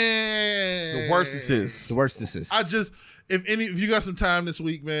 Man. The worst this is. The worst this is. If you got some time this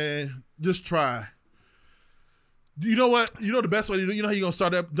week, man, just try. You know what? You know the best way to do. You know how you're gonna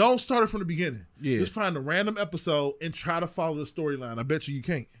start that? Don't start it from the beginning. Yeah. Just find a random episode and try to follow the storyline. I bet you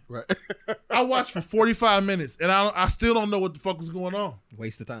can't. Right. I watched for 45 minutes and I still don't know what the fuck was going on.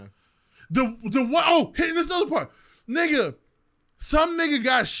 Waste of time. The one, oh, hitting this other part, nigga. Some nigga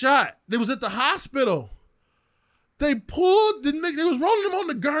got shot. They was at the hospital. They pulled the nigga. They was rolling him on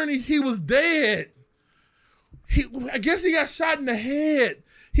the gurney. He was dead. I guess he got shot in the head.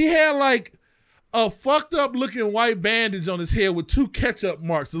 He had like a fucked up looking white bandage on his head with 2 ketchup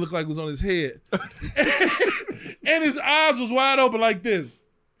marks that looked like it was on his head. And his eyes was wide open like this.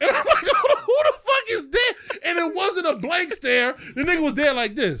 And I'm like, who the fuck is dead? And it wasn't a blank stare. The nigga was dead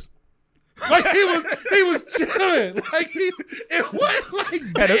like this. Like he was chilling. Like it wasn't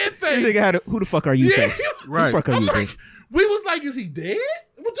like dead face. Nigga had who the fuck are you face? Right. Who the fuck are I'm you like, face? we was like, is he dead?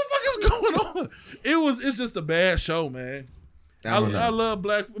 What the fuck is going on? It's just a bad show, man. I love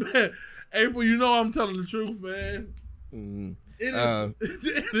Black man. April, you know I'm telling the truth, man. Mm.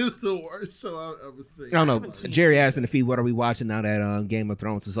 It is the worst show I've ever seen. I don't know. Jerry asked in the feed, what are we watching now that Game of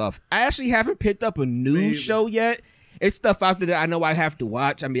Thrones is off? I actually haven't picked up a new show yet. It's stuff out there that I know I have to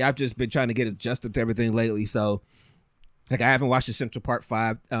watch. I mean, I've just been trying to get adjusted to everything lately. So, like, I haven't watched the Central Park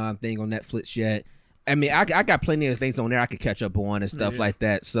 5 thing on Netflix yet. I mean, I got plenty of things on there I could catch up on and stuff like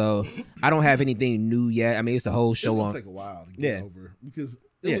that. So, I don't have anything new yet. I mean, it's the whole show on. It's going to take a while to get over because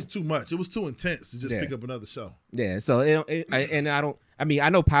it was too much. It was too intense to just pick up another show. Yeah. So, I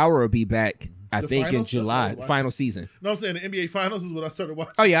know Power will be back, I think, in July, final season. No, I'm saying the NBA Finals is what I started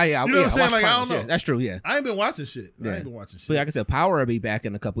watching. Oh, yeah. You know what I'm saying? Like, I don't know. Yeah, that's true, yeah. I ain't been watching shit. But like I said, Power will be back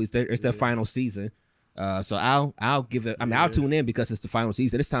in a couple weeks. It's their final season. So I'll give it. I mean, I'll tune in because it's the final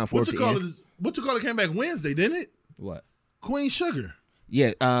season. It's time for it to end. What you call it came back Wednesday, didn't it? What? Queen Sugar.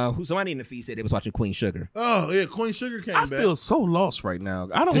 Yeah. Somebody in the feed said they was watching Queen Sugar. Oh yeah, Queen Sugar came back. I feel so lost right now.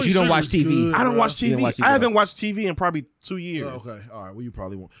 Because you don't watch TV. Good, I don't watch TV. I haven't watched TV in probably 2 years. Oh, okay, all right. Well, you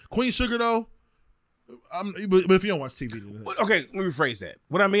probably won't. Queen Sugar though. But if you don't watch TV, then... Okay, let me rephrase that.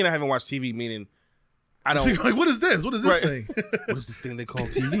 What I mean, I haven't watched TV, meaning I don't. Like, what is this? What is this thing? What is this thing they call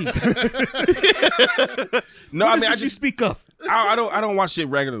TV? No, I just you speak of. I don't watch shit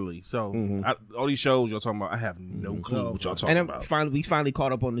regularly. So all these shows y'all talking about, I have no clue what y'all talking about. We finally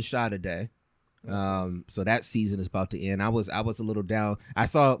caught up on the Shot today. So that season is about to end. I was a little down. I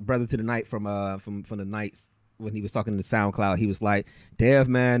saw Brother to the Night from the Knights. When he was talking to SoundCloud, he was like, Dev,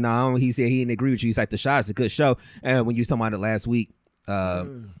 man, no, he said he didn't agree with you. He's like, The Chi is a good show. And when you was talking about it last week,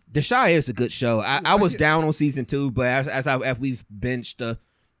 The Chi is a good show. I was down on season 2, but as we've benched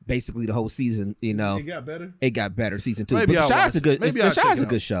basically the whole season, you know. It got better season 2. Maybe but The Chi is a good The Chi is a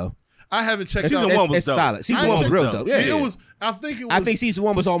good show. I haven't checked season out. 1 was it's dope. solid. Season 1 was real dope. Yeah, it was. I think season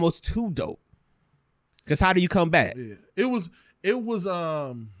 1 was almost too dope. Because how do you come back? Yeah.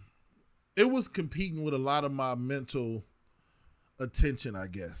 It was competing with a lot of my mental attention, I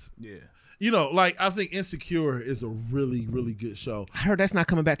guess. Yeah. You know, like I think Insecure is a really, really good show. I heard that's not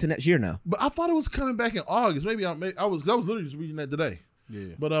coming back to next year now. But I thought it was coming back in August. Maybe I was literally just reading that today.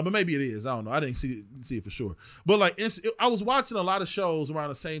 Yeah. But maybe it is. I don't know. I didn't see it for sure. But like I was watching a lot of shows around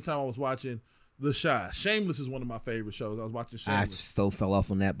the same time I was watching The Chi. Shameless is one of my favorite shows. I was watching Shameless. I so fell off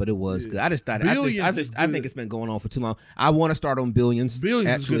on that, but it was good. I just thought Billions I think it's been going on for too long. I want to start on Billions.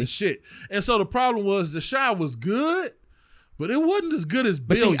 Billions is good as shit. And so the problem was The Chi was good, but it wasn't as good as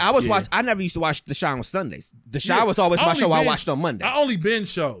Billions. But see, I never used to watch The Chi on Sundays. The Chi was always my show I watched on Monday. I only binge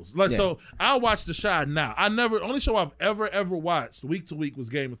shows. So I watch The Chi now. Only show I've ever watched week to week was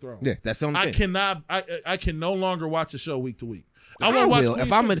Game of Thrones. Yeah, that's the only thing. I can no longer watch a show week to week. I will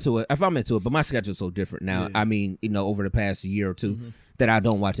if I'm into it, but my schedule's so different now. Yeah. I mean, over the past year or two that I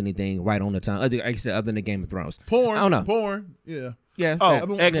don't watch anything right on the time. Like I said, other than Game of Thrones. Porn. I don't know. Porn. Yeah. Yeah. Oh,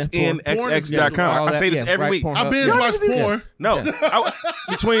 xnxx.com. I say this every week. I binge watch porn. No.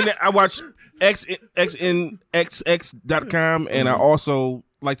 Between that, I watch xnxx.com and I also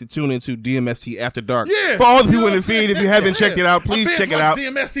like to tune into DMST After Dark. Yeah. For all the people in the feed, if you haven't checked it out, please check it out.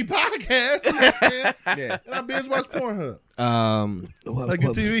 DMST podcast. Yeah. And I binge watch Pornhub. Like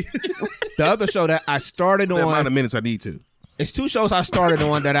your TV. The other show that I started on. The amount of minutes I need to. It's 2 shows I started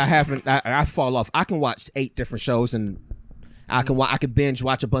on that I haven't. I fall off. I can watch 8 different shows and I can binge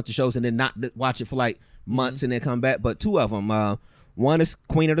watch a bunch of shows and then not watch it for like months and then come back. But 2 of them. One is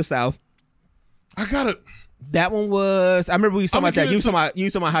Queen of the South. I got it. That one was. I remember we talking about that. You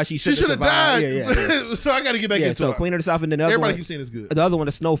talking about how she should have died. Yeah. So I got to get back into it. So Queen of the South, and then the other everybody one, keeps saying it's good. The other one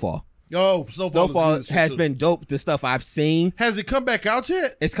is Snowfall. Oh, Snowfall has been dope. The stuff I've seen. Has it come back out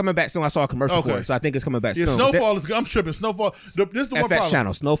yet? It's coming back soon. I saw a commercial for it, so I think it's coming back soon. Snowfall is good. I'm tripping. Snowfall. This is the one problem.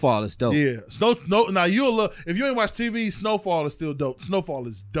 Channel. Snowfall is dope. Yeah. Now you'll love. If you ain't watch TV, Snowfall is still dope. Snowfall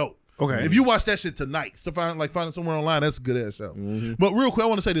is dope. Okay. If you watch that shit tonight, find it somewhere online. That's a good ass show. Mm-hmm. But real quick, I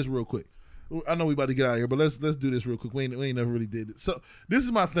want to say this real quick. I know we about to get out of here, but let's do this real quick. We ain't never really did it. So this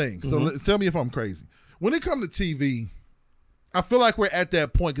is my thing. So tell me if I'm crazy. When it comes to TV, I feel like we're at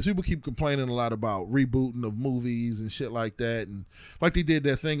that point because people keep complaining a lot about rebooting of movies and shit like that, and like they did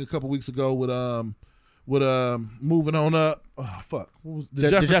that thing a couple weeks ago with Moving On Up. Oh fuck, what was the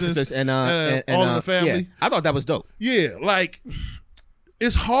Jeffersons and All in the Family. Yeah, I thought that was dope. Yeah, like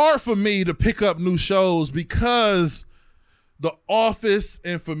it's hard for me to pick up new shows because The Office,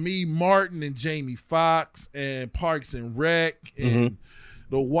 and for me, Martin and Jamie Foxx and Parks and Rec and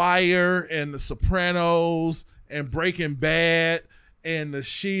The Wire and The Sopranos and Breaking Bad and The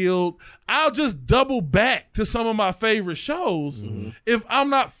Shield. I'll just double back to some of my favorite shows if I'm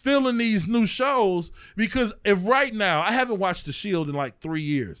not feeling these new shows, because if right now, I haven't watched The Shield in like 3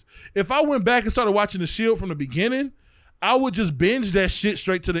 years. If I went back and started watching The Shield from the beginning, I would just binge that shit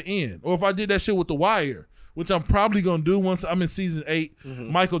straight to the end. Or if I did that shit with The Wire, which I'm probably going to do once I'm in season 8.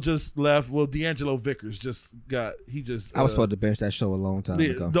 Michael just left. Well, D'Angelo Vickers I was supposed to binge that show a long time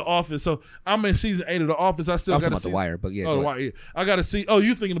ago. The Office. So I'm in season 8 of The Office. I still got to see. The Wire, but yeah. Oh, The Wire. Yeah. I got to see. Oh,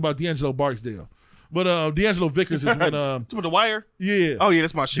 you're thinking about D'Angelo Barksdale. But D'Angelo Vickers is when The Wire? Yeah. Oh yeah,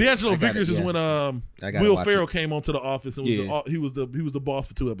 that's my shit. D'Angelo Vickers is when Will Ferrell came onto The Office and he was the boss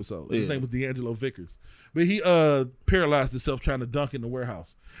for 2 episodes. His name was D'Angelo Vickers. But he paralyzed himself trying to dunk in the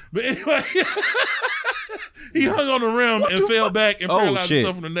warehouse. But anyway, he hung on the rim and fell back and paralyzed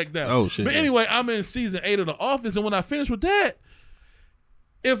himself from the neck down. Oh shit. But anyway, I'm in season 8 of The Office, and when I finish with that,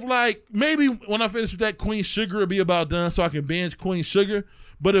 if like maybe when I finish with that, Queen Sugar will be about done so I can binge Queen Sugar.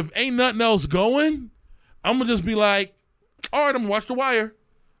 But if ain't nothing else going, I'm gonna just be like, all right, I'm gonna watch The Wire.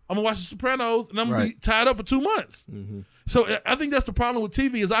 I'm gonna watch The Sopranos, and I'm gonna be tied up for 2 months. So I think that's the problem with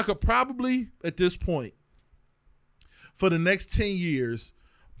TV is I could probably, at this point, for the next 10 years,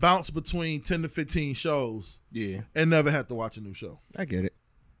 bounce between 10 to 15 shows and never have to watch a new show. I get it.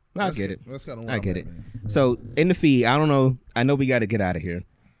 I get it. That's kind of I get it. Man. So in the feed, I don't know. I know we got to get out of here.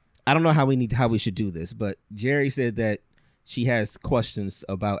 I don't know how we should do this, but Jerry said that she has questions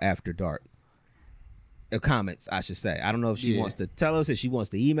about After Dark. Comments, I should say. I don't know if she wants to tell us, if she wants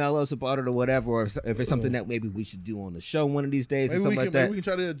to email us about it or whatever, or if it's something that maybe we should do on the show one of these days or something like that. Maybe we can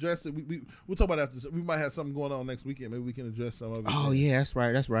try to address it. We'll talk about it after. We might have something going on next weekend. Maybe we can address some of it. Oh, yeah, that's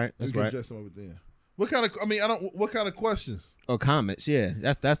right. We can address some of it then. What kind of questions? Or comments, yeah.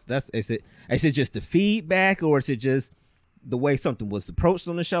 Is it just the feedback, or is it just the way something was approached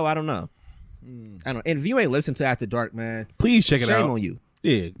on the show? I don't know. I don't. And if you ain't listened to After Dark, man, please check it out. Shame on you.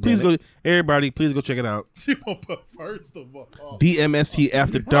 Yeah, please go. Everybody, please go check it out. First of all, DMST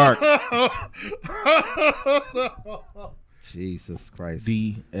After Dark. Jesus Christ.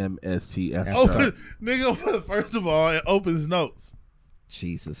 DMST After Dark. Nigga, first of all, it opens notes.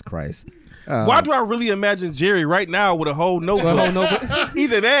 Jesus Christ. Why do I really imagine Jerry right now with a whole notebook?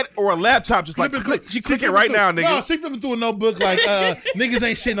 Either that or a laptop, just like click. She click it right now, nigga. No, she flipping through a notebook like niggas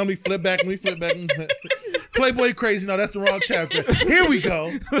ain't shitting on me. Flip back. Playboy crazy. No, that's the wrong chapter. Here we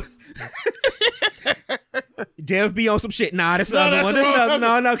go. Dev be on some shit. Nah, that's another one.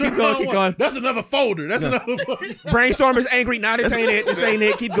 No, keep going. That's another folder. Another Brainstormer's angry. Nah, this ain't it.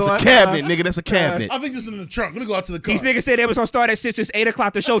 Keep going. It's a cabinet, nigga. That's a cabinet. I think this is in the trunk. Let me go out to the car. These niggas said they was gonna start at 6. It's 8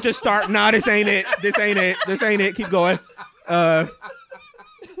 o'clock. The show just start. Nah, this ain't it. Keep going.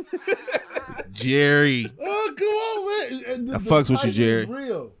 Jerry. Oh, come on, man. I fucks with you, Jerry.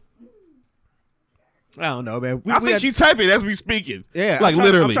 Real. I don't know, man. I think she typing as we speaking. Yeah, like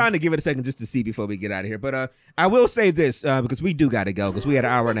literally. I'm trying to give it a second just to see before we get out of here. But I will say this because we do got to go because we had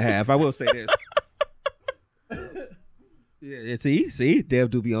an hour and a half. I will say this. Yeah, see, Dev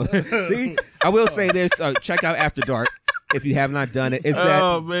do be on. See, I will say this. Check out After Dark if you have not done it. It's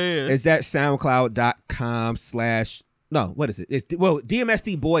at SoundCloud.com/ No, what is it? It's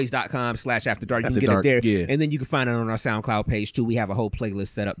DMSTboys.com/After Dark. You can get it there, and then you can find it on our SoundCloud page too. We have a whole playlist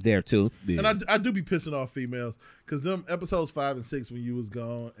set up there too. Yeah. And I do be pissing off females because them episodes 5 and 6 when you was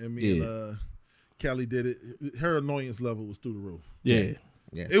gone and me and Callie did it. Her annoyance level was through the roof. Yeah.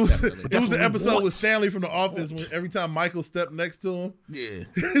 Yeah, it was the episode with Stanley from The Office when every time Michael stepped next to him,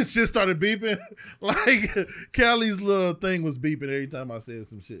 shit started beeping. Like Callie's little thing was beeping every time I said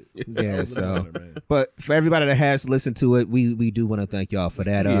some shit. Yeah, so but for everybody that has listened to it, we do want to thank y'all for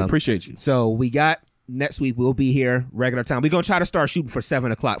that. Appreciate you. So we got next week we'll be here regular time. We're gonna try to start shooting for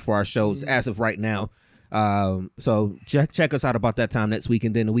 7 o'clock for our shows as of right now. So check us out about that time next week,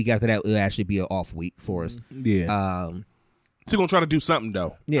 and then the week after that it'll actually be an off week for us. Yeah. So we're gonna try to do something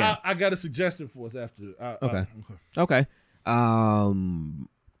though. Yeah, I got a suggestion for us after. Okay. All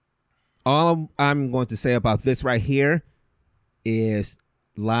I'm going to say about this right here is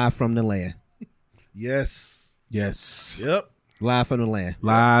live from the land. Yes. Yep. Live from the land.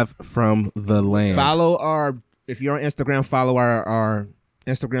 Live from the land. If you're on Instagram, follow our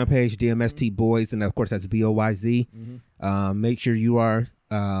Instagram page, DMST Boys, and of course that's BOYZ. Make sure you are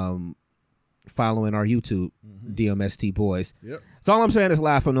following our YouTube, DMST Boys. Yep. So all I'm saying is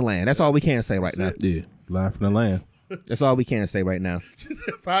live from the land. That's all we can say right now. Yeah, live from the land. That's all we can say right now.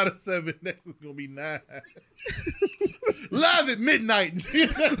 5 to 7. Next is gonna be 9. Live at midnight.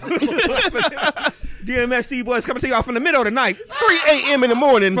 DMST Boys coming to y'all from the middle of the night, 3 a.m. in the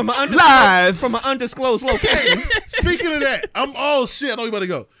morning, live from an undisclosed location. Speaking of that, I know you about to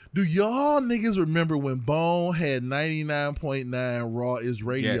go. Do y'all niggas remember when Bone had 99.9 Raw is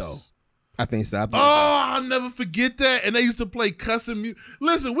Radio? Yes. I think so. I'll never forget that. And they used to play cussing music.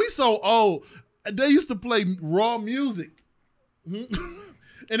 Listen, we so old. They used to play raw music. And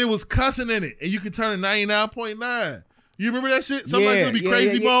it was cussing in it. And you could turn it 99.9. You remember that shit? Somebody's going to be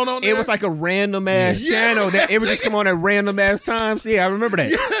Crazy Bone on there? It was like a random ass channel that it would just come on at random ass times. Yeah, I remember that.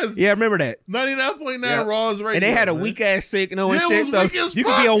 Yes. Yeah, I remember that. 99.9 Raw is Radio. And they had a weak ass signal and shit. So you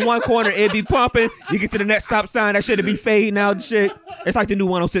could be on one corner, it'd be pumping. You get to the next stop sign, that shit'd be fading out and shit. It's like the new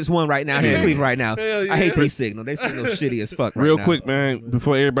 106.1 right now here in Cleveland right now. I hate these signals. They signal shitty as fuck right Real now. quick, man,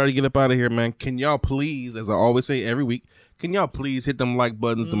 before everybody get up out of here, man, can y'all please, as I always say every week, can y'all please hit them like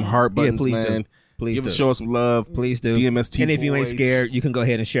buttons, them heart buttons, please man. do. Please give do. us, show us some love. Please do. DMST And if you ain't Boys. scared, you can go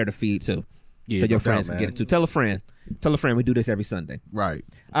ahead and share the feed too. Yeah, so your no friends doubt, can get man. it too. Tell a friend. Tell a friend. We do this every Sunday. Right.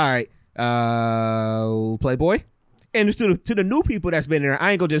 All right. Playboy. And to the new people that's been there, I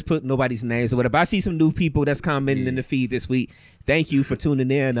ain't gonna just put nobody's names or whatever. I see some new people that's commenting in the feed this week. Thank you for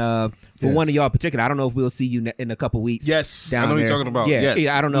tuning in. For one of y'all in particular, I don't know if we'll see you in a couple weeks. Yes, down I know there. what you're talking about. Yeah, Yes,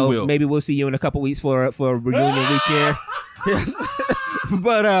 I don't know. we will. Maybe we'll see you in a couple weeks for a reunion weekend.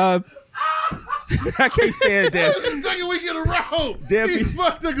 But I can't stand that. That was the second week in a row. He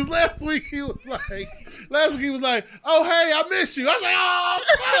fucked up because last week he was like, oh, hey, I miss you. I was like, oh,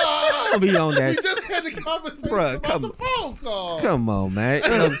 fuck. I'll be on that. We just had the conversation about the phone call. Come on, man.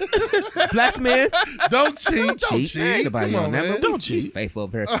 Black men. Don't cheat. Don't cheat. Nobody Come on that. man. Don't cheat. Faithful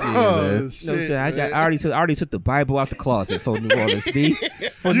over here. Oh, shit, no, sir, I man. already took the Bible out the closet for New Orleans B.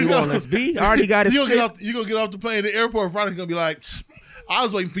 For New Orleans B. I already got it. You gonna get off the plane at the airport. Friday's gonna be like, I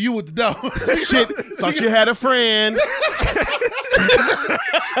was waiting for you with the dough. Shit, thought you had a friend.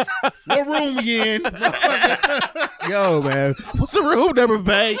 What room again? Yo, man. What's the room number,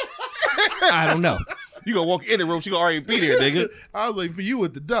 babe? I don't know. You gonna walk in the room, she gonna already be there, nigga. I was waiting for you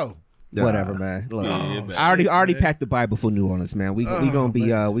with the dough. Whatever, man. Look, man. I already packed the Bible for New Orleans, man. We gonna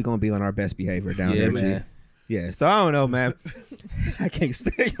be on our best behavior down there, man. Yeah, so I don't know, man. I can't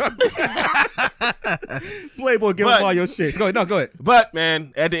stay. Playboy, give up all your shit. Go ahead. But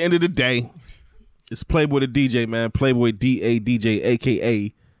man, at the end of the day, It's Playboy the DJ, man. Playboy DJ,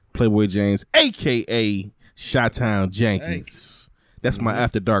 a.k.a. Playboy James, a.k.a. Chi-Town Yankees. That's my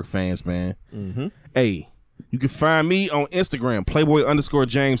After Dark fans, man. Hey, you can find me on Instagram,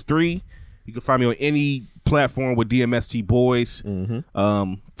 Playboy_James3. You can find me on any platform with DMST Boys.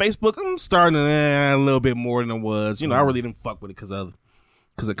 Facebook, I'm starting a little bit more than I was. I really didn't fuck with it because of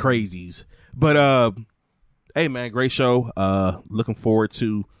crazies. But hey, man, great show. Looking forward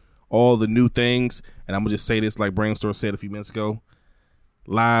to all the new things. And I'm gonna just say this, like Brainstorm said a few minutes ago,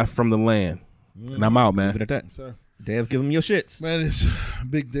 live from the land. And I'm out, man. Leave it at that. Sir. Dev, give him your shits. Man, it's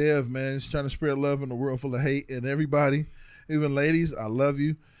Big Dev, man. He's trying to spread love in a world full of hate. And everybody, even ladies, I love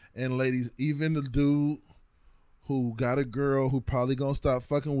you. And ladies, even the dude who got a girl who probably gonna stop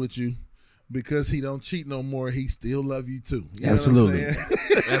fucking with you because he don't cheat no more, he still love you too. You Absolutely.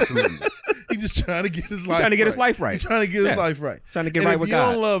 Absolutely. He's just trying to get his life right. Trying to get his life right. He's trying to get his life right. Trying to get right with God. If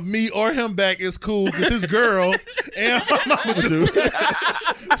you don't love me or him back, it's cool because his girl and my mama do.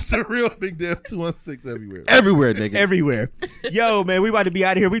 It's the real Big Dev 216 everywhere. Everywhere, nigga. Everywhere. Yo, man, we about to be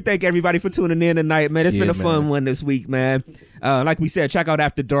out of here. We thank everybody for tuning in tonight, man. It's been a fun one this week, man. Like we said, check out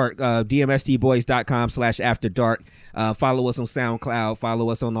After Dark, dmstboys.com/After Dark. Follow us on SoundCloud. Follow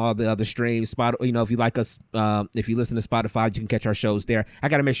us on all the other streams. If you like us, if you listen to Spotify, you can catch our shows there. I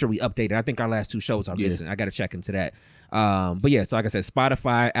got to make sure we update it. I think our last 2 shows are missing. I got to check into that. But yeah, so like I said,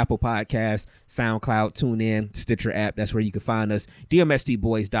 Spotify, Apple Podcasts, SoundCloud, TuneIn, Stitcher app. That's where you can find us.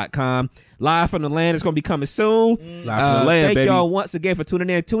 DMSTboys.com. Live from the land is going to be coming soon. Live from the land, thank baby. y'all once again for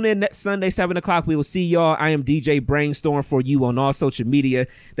tuning in. Tune in next Sunday, 7 o'clock. We will see y'all. I am DJ Brainstorm for you on all social media.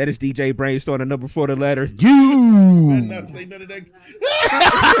 That is DJ Brainstorm, the number 4 the letter. You better not say none of that.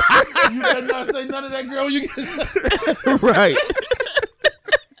 You better not say none of that, girl. You get right.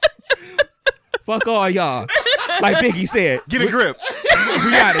 Fuck all y'all. Like Biggie said. Get a grip.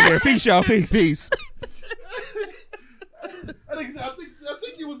 We out of here. Peace, y'all. Peace. I think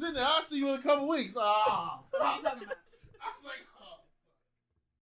he was in there. I'll see you in a couple weeks.